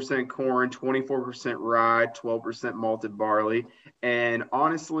 64% corn, 24% rye, 12% malted barley. And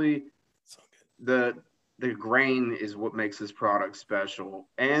honestly, the the grain is what makes this product special,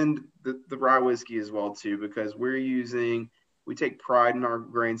 and the rye whiskey as well too, because we take pride in our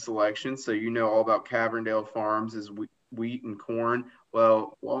grain selection. So all about Cavernedale Farms is wheat and corn.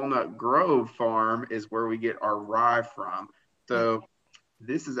 Well, Walnut Grove Farm is where we get our rye from. So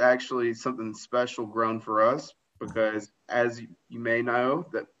this is actually something special grown for us, because as you may know,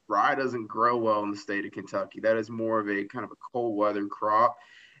 that rye doesn't grow well in the state of Kentucky. That is more of a kind of a cold weather crop.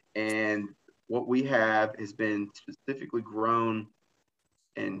 And what we have has been specifically grown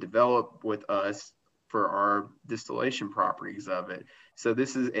and developed with us for our distillation properties of it. So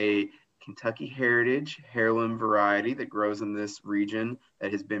this is a Kentucky Heritage heirloom variety that grows in this region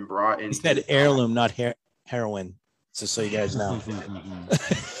that has been brought in. You said heirloom, not heroin, just so you guys know.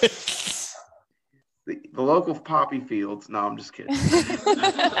 The local poppy fields. No, I'm just kidding.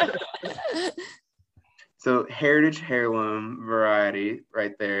 So Heritage heirloom variety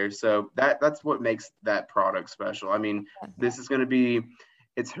right there. So that's what makes that product special. I mean, this is going to be,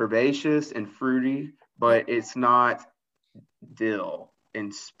 it's herbaceous and fruity, but it's not dill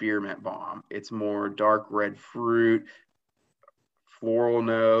and spearmint balm. It's more dark red fruit, floral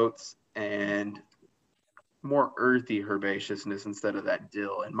notes, and more earthy herbaceousness instead of that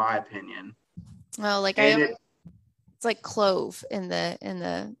dill, in my opinion. Well, it's like clove in the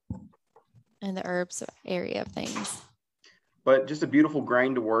herbs area of things. But just a beautiful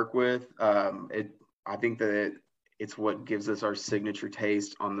grain to work with. I think that it's what gives us our signature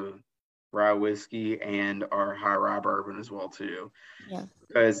taste on the rye whiskey and our high rye bourbon as well too. Yeah,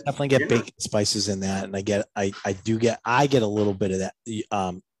 because definitely get bacon spices in that, and I get a little bit of that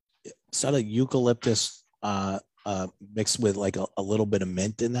sort of eucalyptus mixed with like a little bit of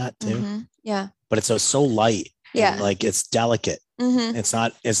mint in that too. Mm-hmm. Yeah, but it's so light. Yeah, like it's delicate. Mm-hmm. It's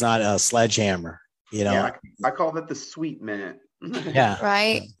not a sledgehammer. Yeah, I call that the sweet mint. Yeah,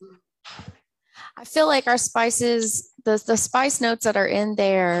 right. I feel like our spices, the spice notes that are in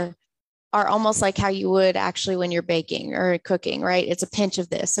there are almost like how you would actually when you're baking or cooking, right? It's a pinch of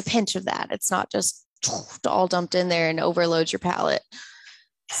this, a pinch of that. It's not just all dumped in there and overloads your palate.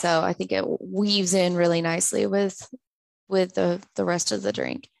 So I think it weaves in really nicely with the rest of the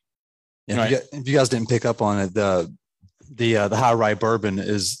drink. Yeah, right. If you guys didn't pick up on it, the high rye bourbon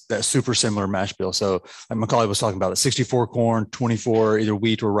is that super similar mash bill. So like Macaulay was talking about it, 64 corn, 24 either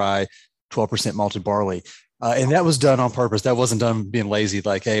wheat or rye, 12% malted barley. And that was done on purpose. That wasn't done being lazy,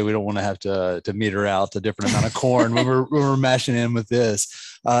 like, hey, we don't want to have to meter out the different amount of corn when we're mashing in with this.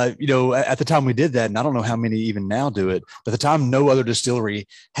 At the time we did that, and I don't know how many even now do it, but at the time, no other distillery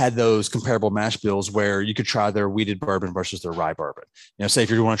had those comparable mash bills where you could try their wheated bourbon versus their rye bourbon. Say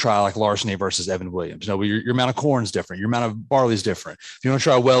if you want to try like Larceny versus Evan Williams, your amount of corn is different. Your amount of barley is different. If you want to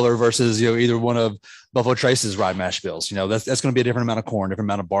try Weller versus, either one of Buffalo Trace's rye mash bills, that's going to be a different amount of corn, different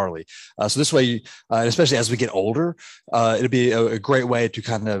amount of barley. So this way, especially as we get older, it'll be a great way to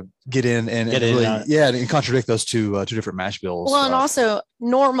kind of get in and contradict those two different mash bills. Well, and also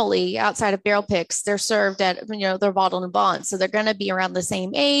normally outside of barrel picks, they're served at, they're bottled in bonds. So they're going to be around the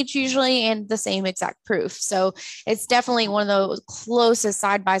same age usually and the same exact proof. So it's definitely one of the closest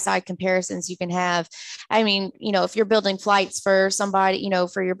side-by-side comparisons you can have. I mean, if you're building flights for somebody,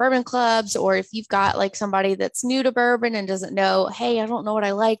 for your bourbon clubs, or if you've got like somebody that's new to bourbon and doesn't know, hey, I don't know what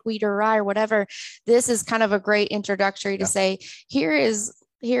I like, wheat or rye or whatever, this is kind of a great introductory to say, here is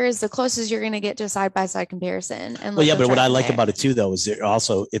the closest you're going to get to a side-by-side comparison. And but what I like about it too, though, is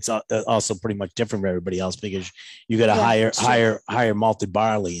it's also pretty much different from everybody else because you get a higher malted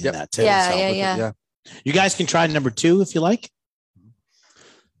barley in that too. Yeah. You guys can try number 2 if you like.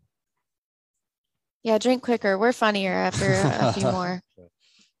 Yeah, drink quicker. We're funnier after a few more.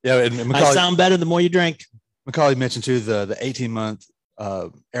 Yeah, and Macaulay, I sound better the more you drink. Macaulay mentioned too the 18-month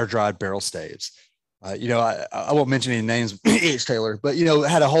air-dried barrel staves. I won't mention any names, H. Taylor, but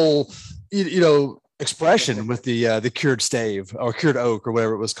had a whole expression with the cured stave or cured oak or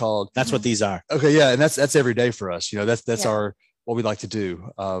whatever it was called. That's what these are. Okay, yeah, and that's every day for us. That's our what we like to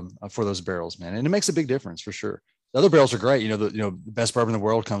do for those barrels, man, and it makes a big difference for sure. The other barrels are great. The best bourbon in the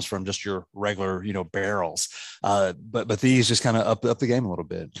world comes from just your regular, barrels. But these just kind of up the game a little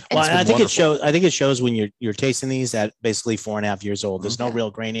bit. Well, I think it shows when you're tasting these at basically 4.5 years old. There's no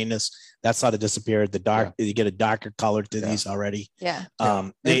real graininess. That sort of disappeared. You get a darker color to these already. Yeah.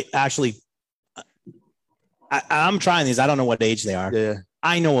 They actually, I'm trying these. I don't know what age they are. Yeah.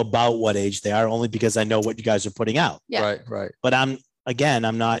 I know about what age they are only because I know what you guys are putting out. Yeah. Right. But I'm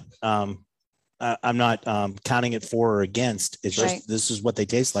not counting it for or against. It's just this is what they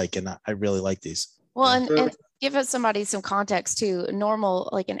taste like, and I really like these. Well, and give us somebody some context too. Normal,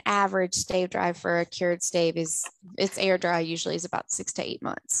 like an average stave drive for a cured stave it's air dry usually is about 6 to 8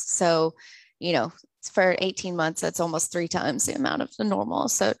 months. So, for 18 months, that's almost 3 times the amount of the normal.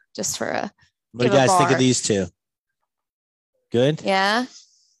 So just for a, what do you guys think of these two? Good. Yeah.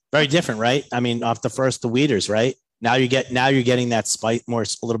 Very different, right? I mean, off the first, the Weeders, right? Now you're getting that spice,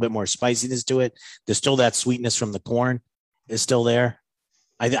 a little bit more spiciness to it. There's still that sweetness from the corn is still there.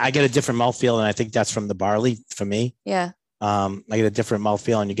 I get a different mouthfeel, and I think that's from the barley for me. Yeah. I get a different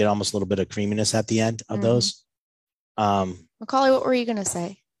mouthfeel, and you get almost a little bit of creaminess at the end of those. Macaulay, what were you going to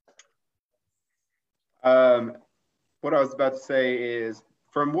say? What I was about to say is,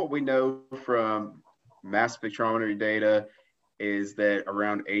 from what we know from mass spectrometry data, is that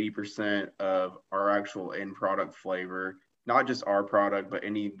around 80% of our actual end product flavor, not just our product, but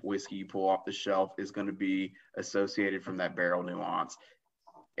any whiskey you pull off the shelf, is going to be associated from that barrel nuance.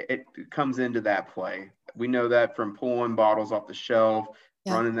 It comes into that play. We know that from pulling bottles off the shelf,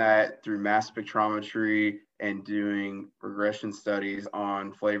 running that through mass spectrometry, and doing regression studies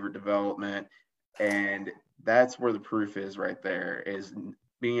on flavor development. And that's where the proof is right there, is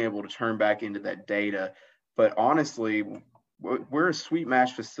being able to turn back into that data. But honestly, we're a sweet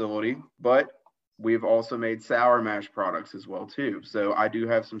mash facility, but we've also made sour mash products as well too. So I do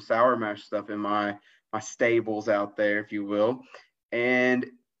have some sour mash stuff in my stables out there, if you will. And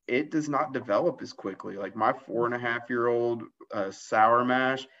it does not develop as quickly. Like my 4.5-year-old sour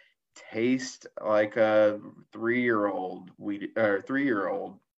mash tastes like a 3-year-old or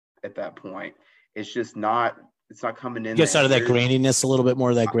 3-year-old at that point. It's just not, it's not coming in. Gets out of that graininess, a little bit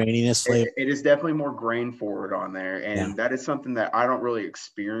more of that graininess flavor. It is definitely more grain forward on there. And that is something that I don't really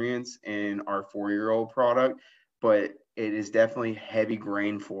experience in our 4-year-old product, but it is definitely heavy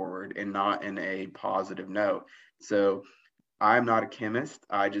grain forward and not in a positive note. So I'm not a chemist.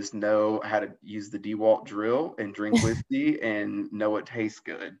 I just know how to use the DeWalt drill and drink whiskey and know it tastes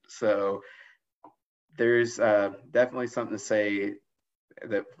good. So there's definitely something to say,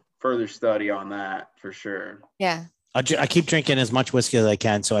 that further study on that for sure. Yeah. I keep drinking as much whiskey as I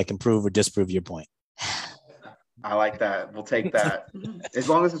can so I can prove or disprove your point. I like that. We'll take that. As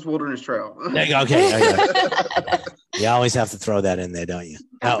long as it's Wilderness Trail. Okay. You always have to throw that in there, don't you?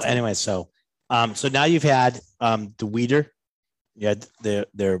 Oh, anyway, so now you've had the Weeder. You had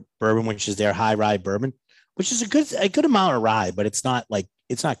their bourbon, which is their high rye bourbon, which is a good amount of rye, but it's not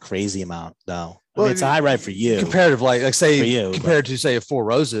crazy amount though. Well, I mean, it's a high rye for you. Comparative, like say for you, compared to say a Four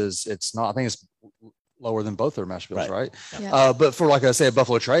Roses, it's not. I think it's lower than both their mash bills, right? Yeah. But for like I say a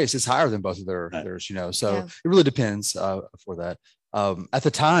Buffalo Trace, it's higher than both of theirs. So it really depends for that. At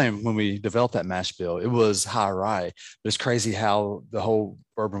the time when we developed that mash bill, it was high rye. But it's crazy how the whole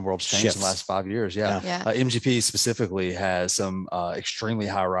bourbon world's changed in the last 5 years. MGP specifically has some extremely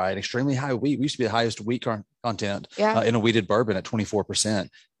high rye and extremely high wheat. We used to be the highest wheat content in a wheated bourbon at 24%. And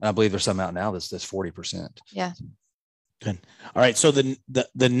I believe there's some out now that's 40%. Yeah. Good. All right. So the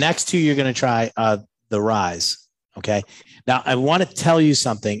next two you're going to try the ryes. Okay. Now I want to tell you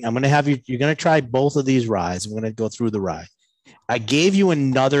something. I'm going to have you're going to try both of these ryes. I'm going to go through the rye. I gave you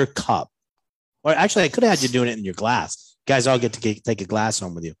another cup, or actually I could have had you doing it in your glass. You guys all get to take a glass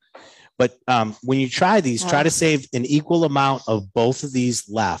home with you. But when you try these, try to save an equal amount of both of these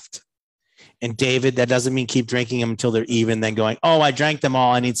left. And David, that doesn't mean keep drinking them until they're even, then going, oh, I drank them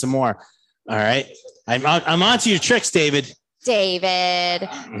all, I need some more. All right. I'm on to your tricks, David. Save a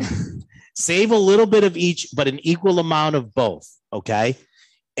little bit of each, but an equal amount of both. Okay.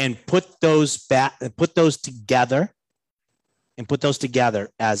 And put those together. And put those together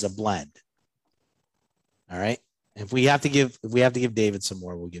as a blend. All right. If we have to give David some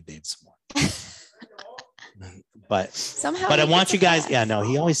more, we'll give David some more. But somehow, I want you guys. Yeah, no,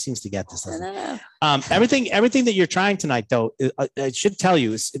 he always seems to get this. No. Everything that you're trying tonight, though, I should tell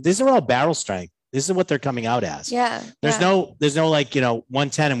you, these are all barrel strength. This is what they're coming out as. Yeah. There's no like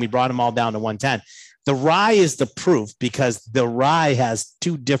 110, and we brought them all down to 110. The rye is the proof because the rye has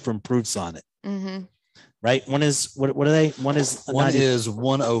two different proofs on it. Mm-hmm. Right. One is what are they? One is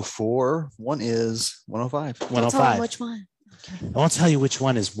 104. One is 105. 105. Which one? Okay. I won't tell you which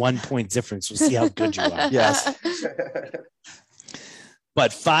one is 1 point difference. We'll see how good you are. Yes.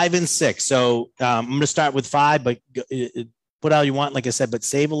 But 5 and 6. So I'm going to start with 5, but put all you want, like I said, but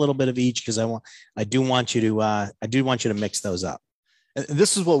save a little bit of each because I do want you to mix those up. And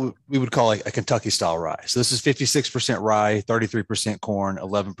this is what we would call a Kentucky style rye. So this is 56% rye, 33% corn,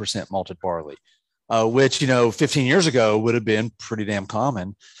 11% malted barley. Which, 15 years ago would have been pretty damn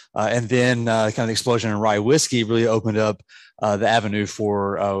common. And then kind of the explosion in rye whiskey really opened up the avenue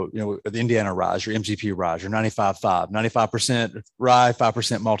for, the Indiana ryes, your MGP ryes, your 95.5, 95% rye,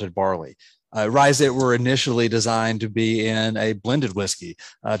 5% malted barley. Ryes that were initially designed to be in a blended whiskey,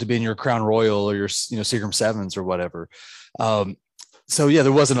 to be in your Crown Royal or your, Seagram 7s or whatever. So yeah,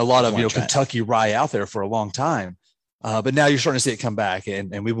 there wasn't a lot of, Try it. Kentucky rye out there for a long time. But now you're starting to see it come back,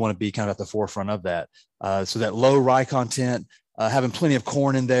 and we want to be kind of at the forefront of that. So that low rye content, having plenty of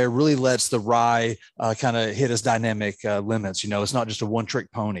corn in there really lets the rye kind of hit its dynamic limits. It's not just a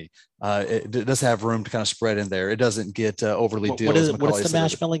one-trick pony. It does have room to kind of spread in there. It doesn't get overly diluted. What's the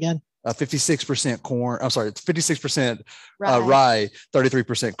mash bill again? 56% corn. I'm sorry, it's 56% rye,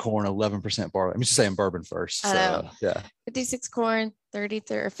 33% corn, 11% barley. I'm just saying bourbon first. I know. Yeah. 56 corn,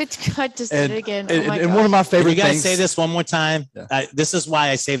 33 or 50. I just did it again. And one of my favorite You guys things. say this one more time. Yeah. This is why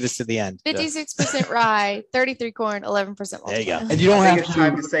I saved this to the end. 56% rye, 33 corn, 11% There you go. And you don't I have think it's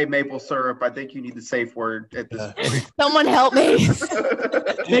time to say maple syrup. I think you need the safe word at this point. Someone help me.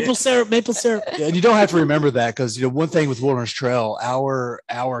 Maple syrup. Yeah, and you don't have to remember that because one thing with Wilderness Trail, our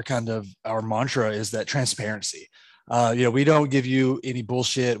mantra is that transparency. We don't give you any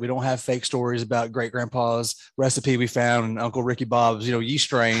bullshit. We don't have fake stories about great grandpa's recipe we found and Uncle Ricky Bob's yeast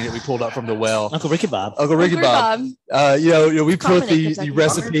strain that we pulled up from the well. Uncle Ricky Bob. We put the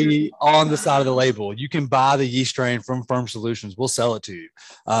recipe on the side of the label. You can buy the yeast strain from Firm Solutions. We'll sell it to you.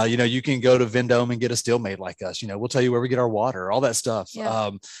 You can go to Vendome and get a still made like us. We'll tell you where we get our water, all that stuff.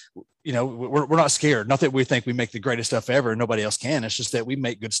 Yeah. We're not scared. Not that we think we make the greatest stuff ever and nobody else can. It's just that we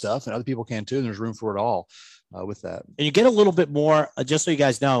make good stuff and other people can too. And there's room for it all with that. And you get a little bit more, just so you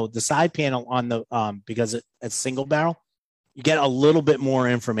guys know, the side panel on the, because it's single barrel, you get a little bit more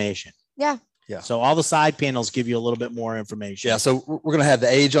information. Yeah. Yeah. So all the side panels give you a little bit more information. Yeah. So we're going to have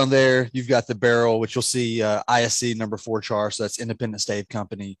the age on there. You've got the barrel, which you'll see ISC number 4 char. So that's Independent Stave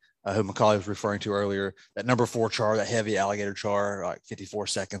Company, who Macaulay was referring to earlier. That number 4 char, that heavy alligator char, like 54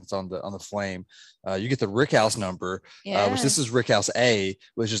 seconds on the flame. You get the rickhouse number, which this is rickhouse A,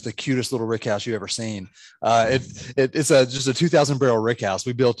 which is the cutest little rickhouse you've ever seen. It's just a 2,000 barrel rickhouse.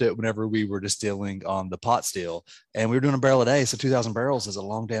 We built it whenever we were distilling on the pot still, and we were doing a barrel a day. So 2,000 barrels is a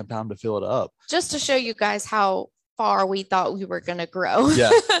long damn time to fill it up. Just to show you guys how far we thought we were going to grow. Yeah.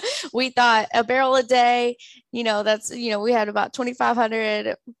 We thought a barrel a day, that's, we had about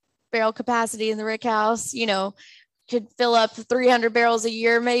 2,500 barrel capacity in the rick house, could fill up 300 barrels a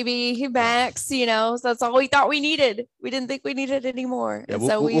year, maybe max, so that's all we thought we needed. We didn't think we needed any more. Yeah,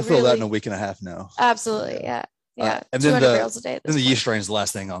 so we'll fill that in a week and a half now. Absolutely. Yeah. Yeah. And 200 then barrels a day. Then the yeast strain is the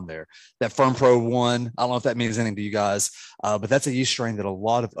last thing on there. That Firm Pro 1, I don't know if that means anything to you guys, but that's a yeast strain that a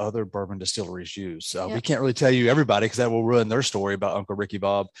lot of other bourbon distilleries use. We can't really tell you everybody because that will ruin their story about Uncle Ricky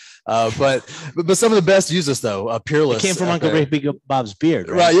Bob. But some of the best use this though. Peerless. It came from Uncle Ricky Bob's beard,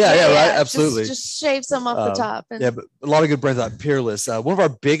 right? Right. Yeah. Right. Absolutely. Just shave some off the top. Yeah, but a lot of good brands like Peerless. One of our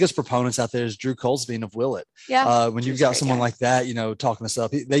biggest proponents out there is Drew Colesveen of Willet. Yeah. When you've got someone like that, talking us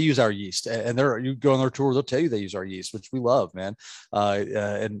up, they use our yeast, and you go on their tour, they'll tell you they use our yeast, which we love, man.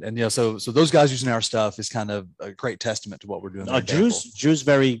 So those guys using our stuff is kind of a great testament to what we're doing. Drew's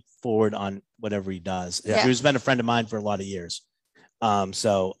very forward on whatever he does. Yeah. Drew's been a friend of mine for a lot of years. And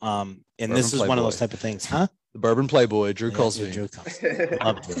Bourbon this is Playboy. one of those type of things, huh? The Bourbon Playboy, Drew Colesveen. Drew Colesveen.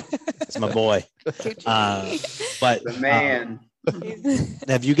 Love Drew. It's my boy. But The man.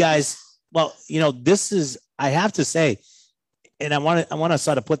 have you guys? Well, this is. I have to say, and I want to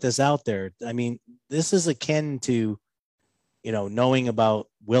sort of put this out there. I mean, this is akin to, knowing about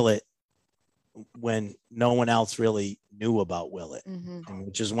Willet when no one else really knew about Willet,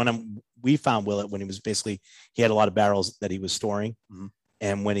 which is when we found Willet when he had a lot of barrels that he was storing. Mm-hmm.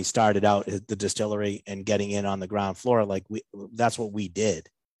 And when he started out at the distillery and getting in on the ground floor, that's what we did.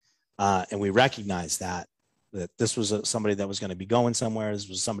 And we recognized that this was somebody that was going to be going somewhere. This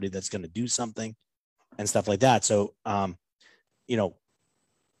was somebody that's going to do something and stuff like that. So,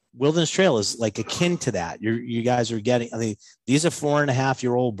 Wilderness Trail is like akin to that. You guys are getting, these are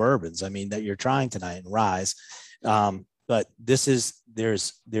 4.5-year-old bourbons, that you're trying tonight and Rise. But there's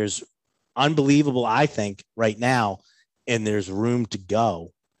unbelievable, I think, right now, and there's room to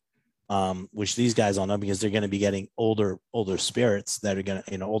go, which these guys don't know because they're going to be getting older spirits that are going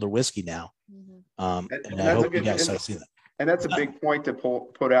to, older whiskey now. And I hope you guys start seeing that. And that's a big point to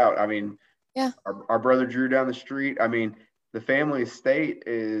put out. Our brother Drew down the street, the family estate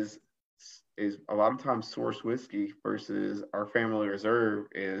is a lot of times source whiskey versus our family reserve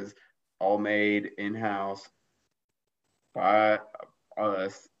is all made in-house by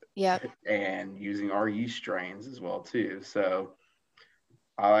us. Yeah. And using our yeast strains as well too. So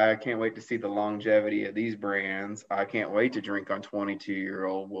I can't wait to see the longevity of these brands. I can't wait to drink on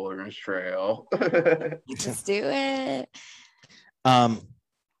 22-year-old Wilderness Trail. Just do it. I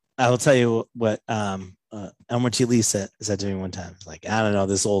will tell you what Elmer T. Lee said to me one time. Like, I don't know,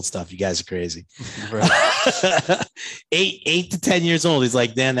 this old stuff. You guys are crazy. 8 to 10 years old. He's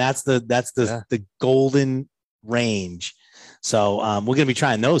like, Dan, that's the golden range. So we're gonna be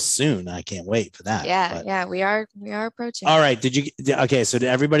trying those soon. I can't wait for that. Yeah, we are approaching. All right. Okay, so did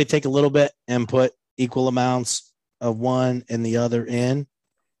everybody take a little bit and put equal amounts of one and the other in?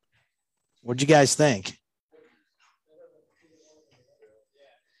 What'd you guys think?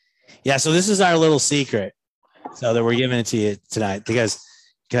 Yeah, so this is our little secret. So that we're giving it to you tonight because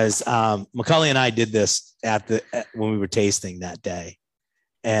Macaulay and I did this when we were tasting that day.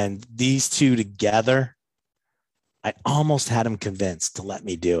 And these two together, I almost had him convinced to let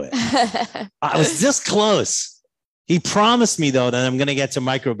me do it. I was this close. He promised me though that I'm going to get to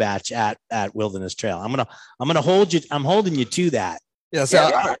micro batch at Wilderness Trail. I'm gonna hold you. I'm holding you to that. Yeah.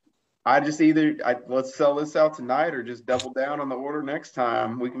 So I just let's sell this out tonight or just double down on the order next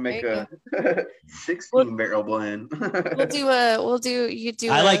time. We can make a 16 barrel blend. I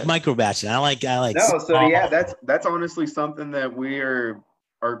like micro batching. I like. No, so yeah, that's honestly something that we have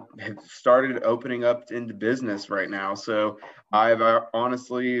started opening up into business right now. So I've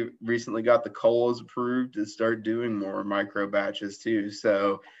honestly recently got the colas approved to start doing more micro batches too.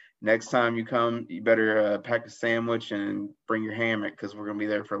 So next time you come, you better pack a sandwich and bring your hammock because we're gonna be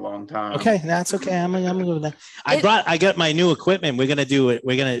there for a long time. Okay, that's okay. I'm gonna go with that. I got my new equipment. We're gonna do it.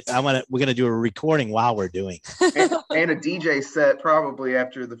 We're gonna do a recording while we're doing. and a DJ set probably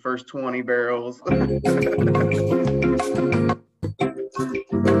after the first 20 barrels.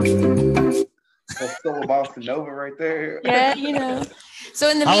 Still a Boston Nova right there. Yeah, So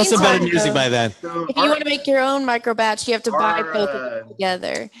in the I'll meantime, some better music by then. So if you want to make your own micro batch, you have to buy both of them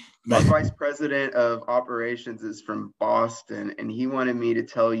together. My vice president of operations is from Boston, and he wanted me to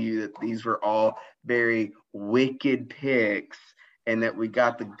tell you that these were all very wicked picks, and that we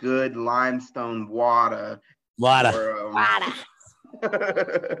got the good limestone water.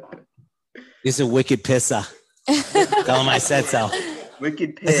 It's a wicked pissa. Tell him I said so.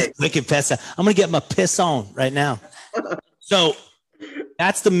 Wicked piss. Wicked pissa. I'm gonna get my piss on right now. So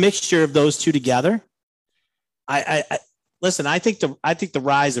that's the mixture of those two together. I listen. I think the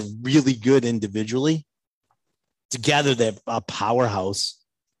ryes are really good individually. Together, they're a powerhouse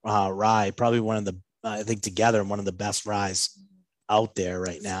rye. Probably one of the together one of the best ryes out there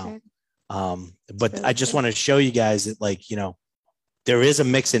right now. But I just want to show you guys that there is a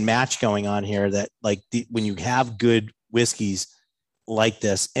mix and match going on here. That when you have good whiskeys like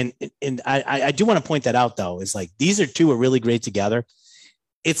this, and I do want to point that out though, is these two are really great together.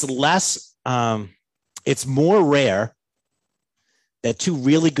 It's less, it's more rare that two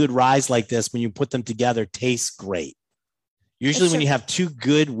really good ryes like this, when you put them together, taste great. Usually when you have two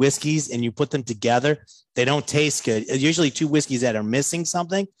good whiskeys and you put them together, they don't taste good. Usually two whiskeys that are missing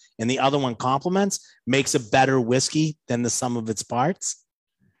something and the other one complements makes a better whiskey than the sum of its parts.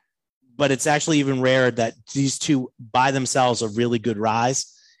 But it's actually even rarer that these two by themselves are really good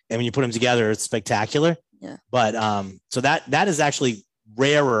ryes. And when you put them together, it's spectacular. Yeah. But so that is actually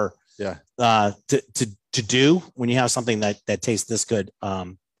rarer to do when you have something that tastes this good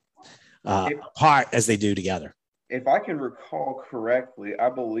apart as they do together. If I can recall correctly, I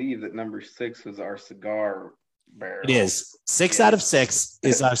believe that number 6 is our cigar barrel. It is 6 out of 6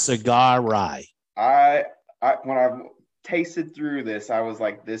 is our cigar rye. When I tasted through this, I was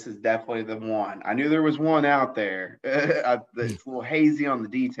like, this is definitely the one. I knew there was one out there. It's a little hazy on the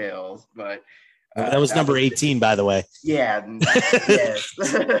details, but that was number 18, by the way. Yeah. Yes.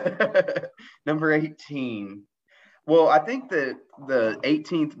 Number 18. Well, I think that the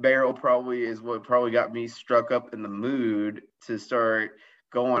 18th barrel probably is what got me struck up in the mood to start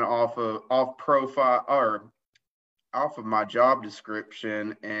going off profile or off of my job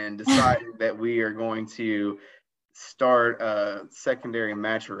description and decided that we are going to start a secondary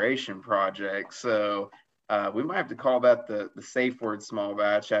maturation project. So we might have to call that the safe word small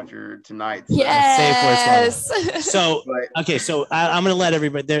batch after tonight's yes. Safe word small batch. So okay, so I'm going to let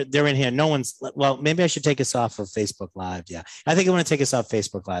everybody. They're in here. No one's. Well, maybe I should take us off of Facebook Live. Yeah, I think I'm going to take us off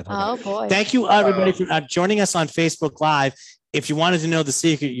Facebook Live. Okay. Oh boy! Thank you everybody for joining us on Facebook Live. If you wanted to know the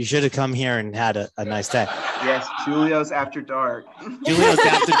secret, you should have come here and had a nice day. Yes, Julio's After Dark. Julio's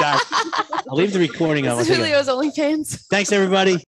After Dark. I'll leave the recording on. Julio's OnlyFans. Thanks, everybody.